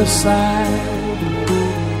sword at his side.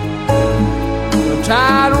 The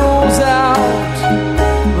tide rolls out,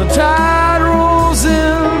 the tide rolls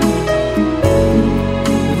in,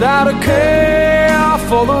 without a care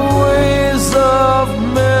for the ways of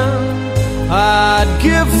men. I'd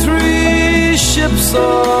give 3 ships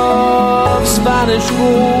of Spanish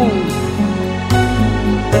gold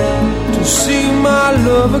to see my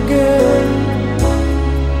love again.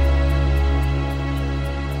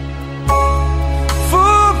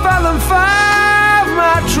 For 5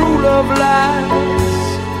 my true love lies.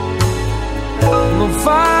 No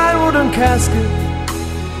fine wooden casket,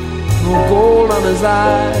 no gold on his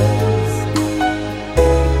eyes.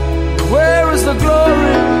 Where is the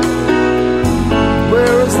glory?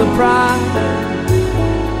 Where is the pride?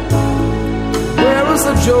 Where is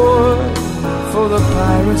the joy for the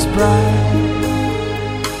pirate's bride?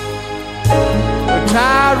 The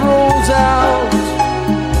tide rolls out,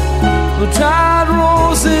 the tide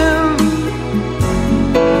rolls in,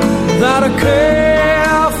 without a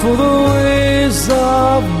care for the ways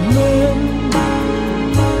of men.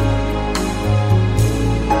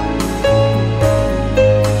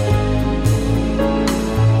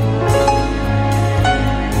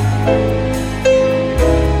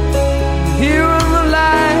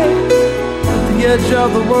 Edge of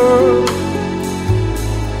the world,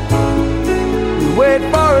 we wait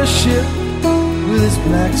for a ship with its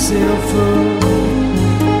black sail furled.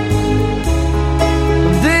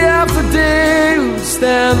 And day after day we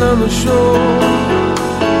stand on the shore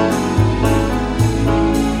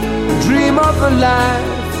and dream of the life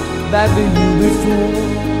that we knew before.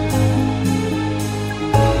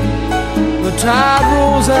 The tide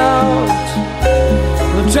rolls out,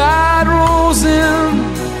 the tide rolls in,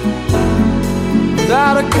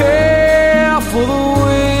 without a care for the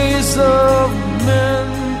ways of men.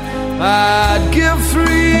 I'd give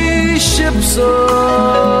 3 ships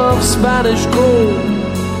of Spanish gold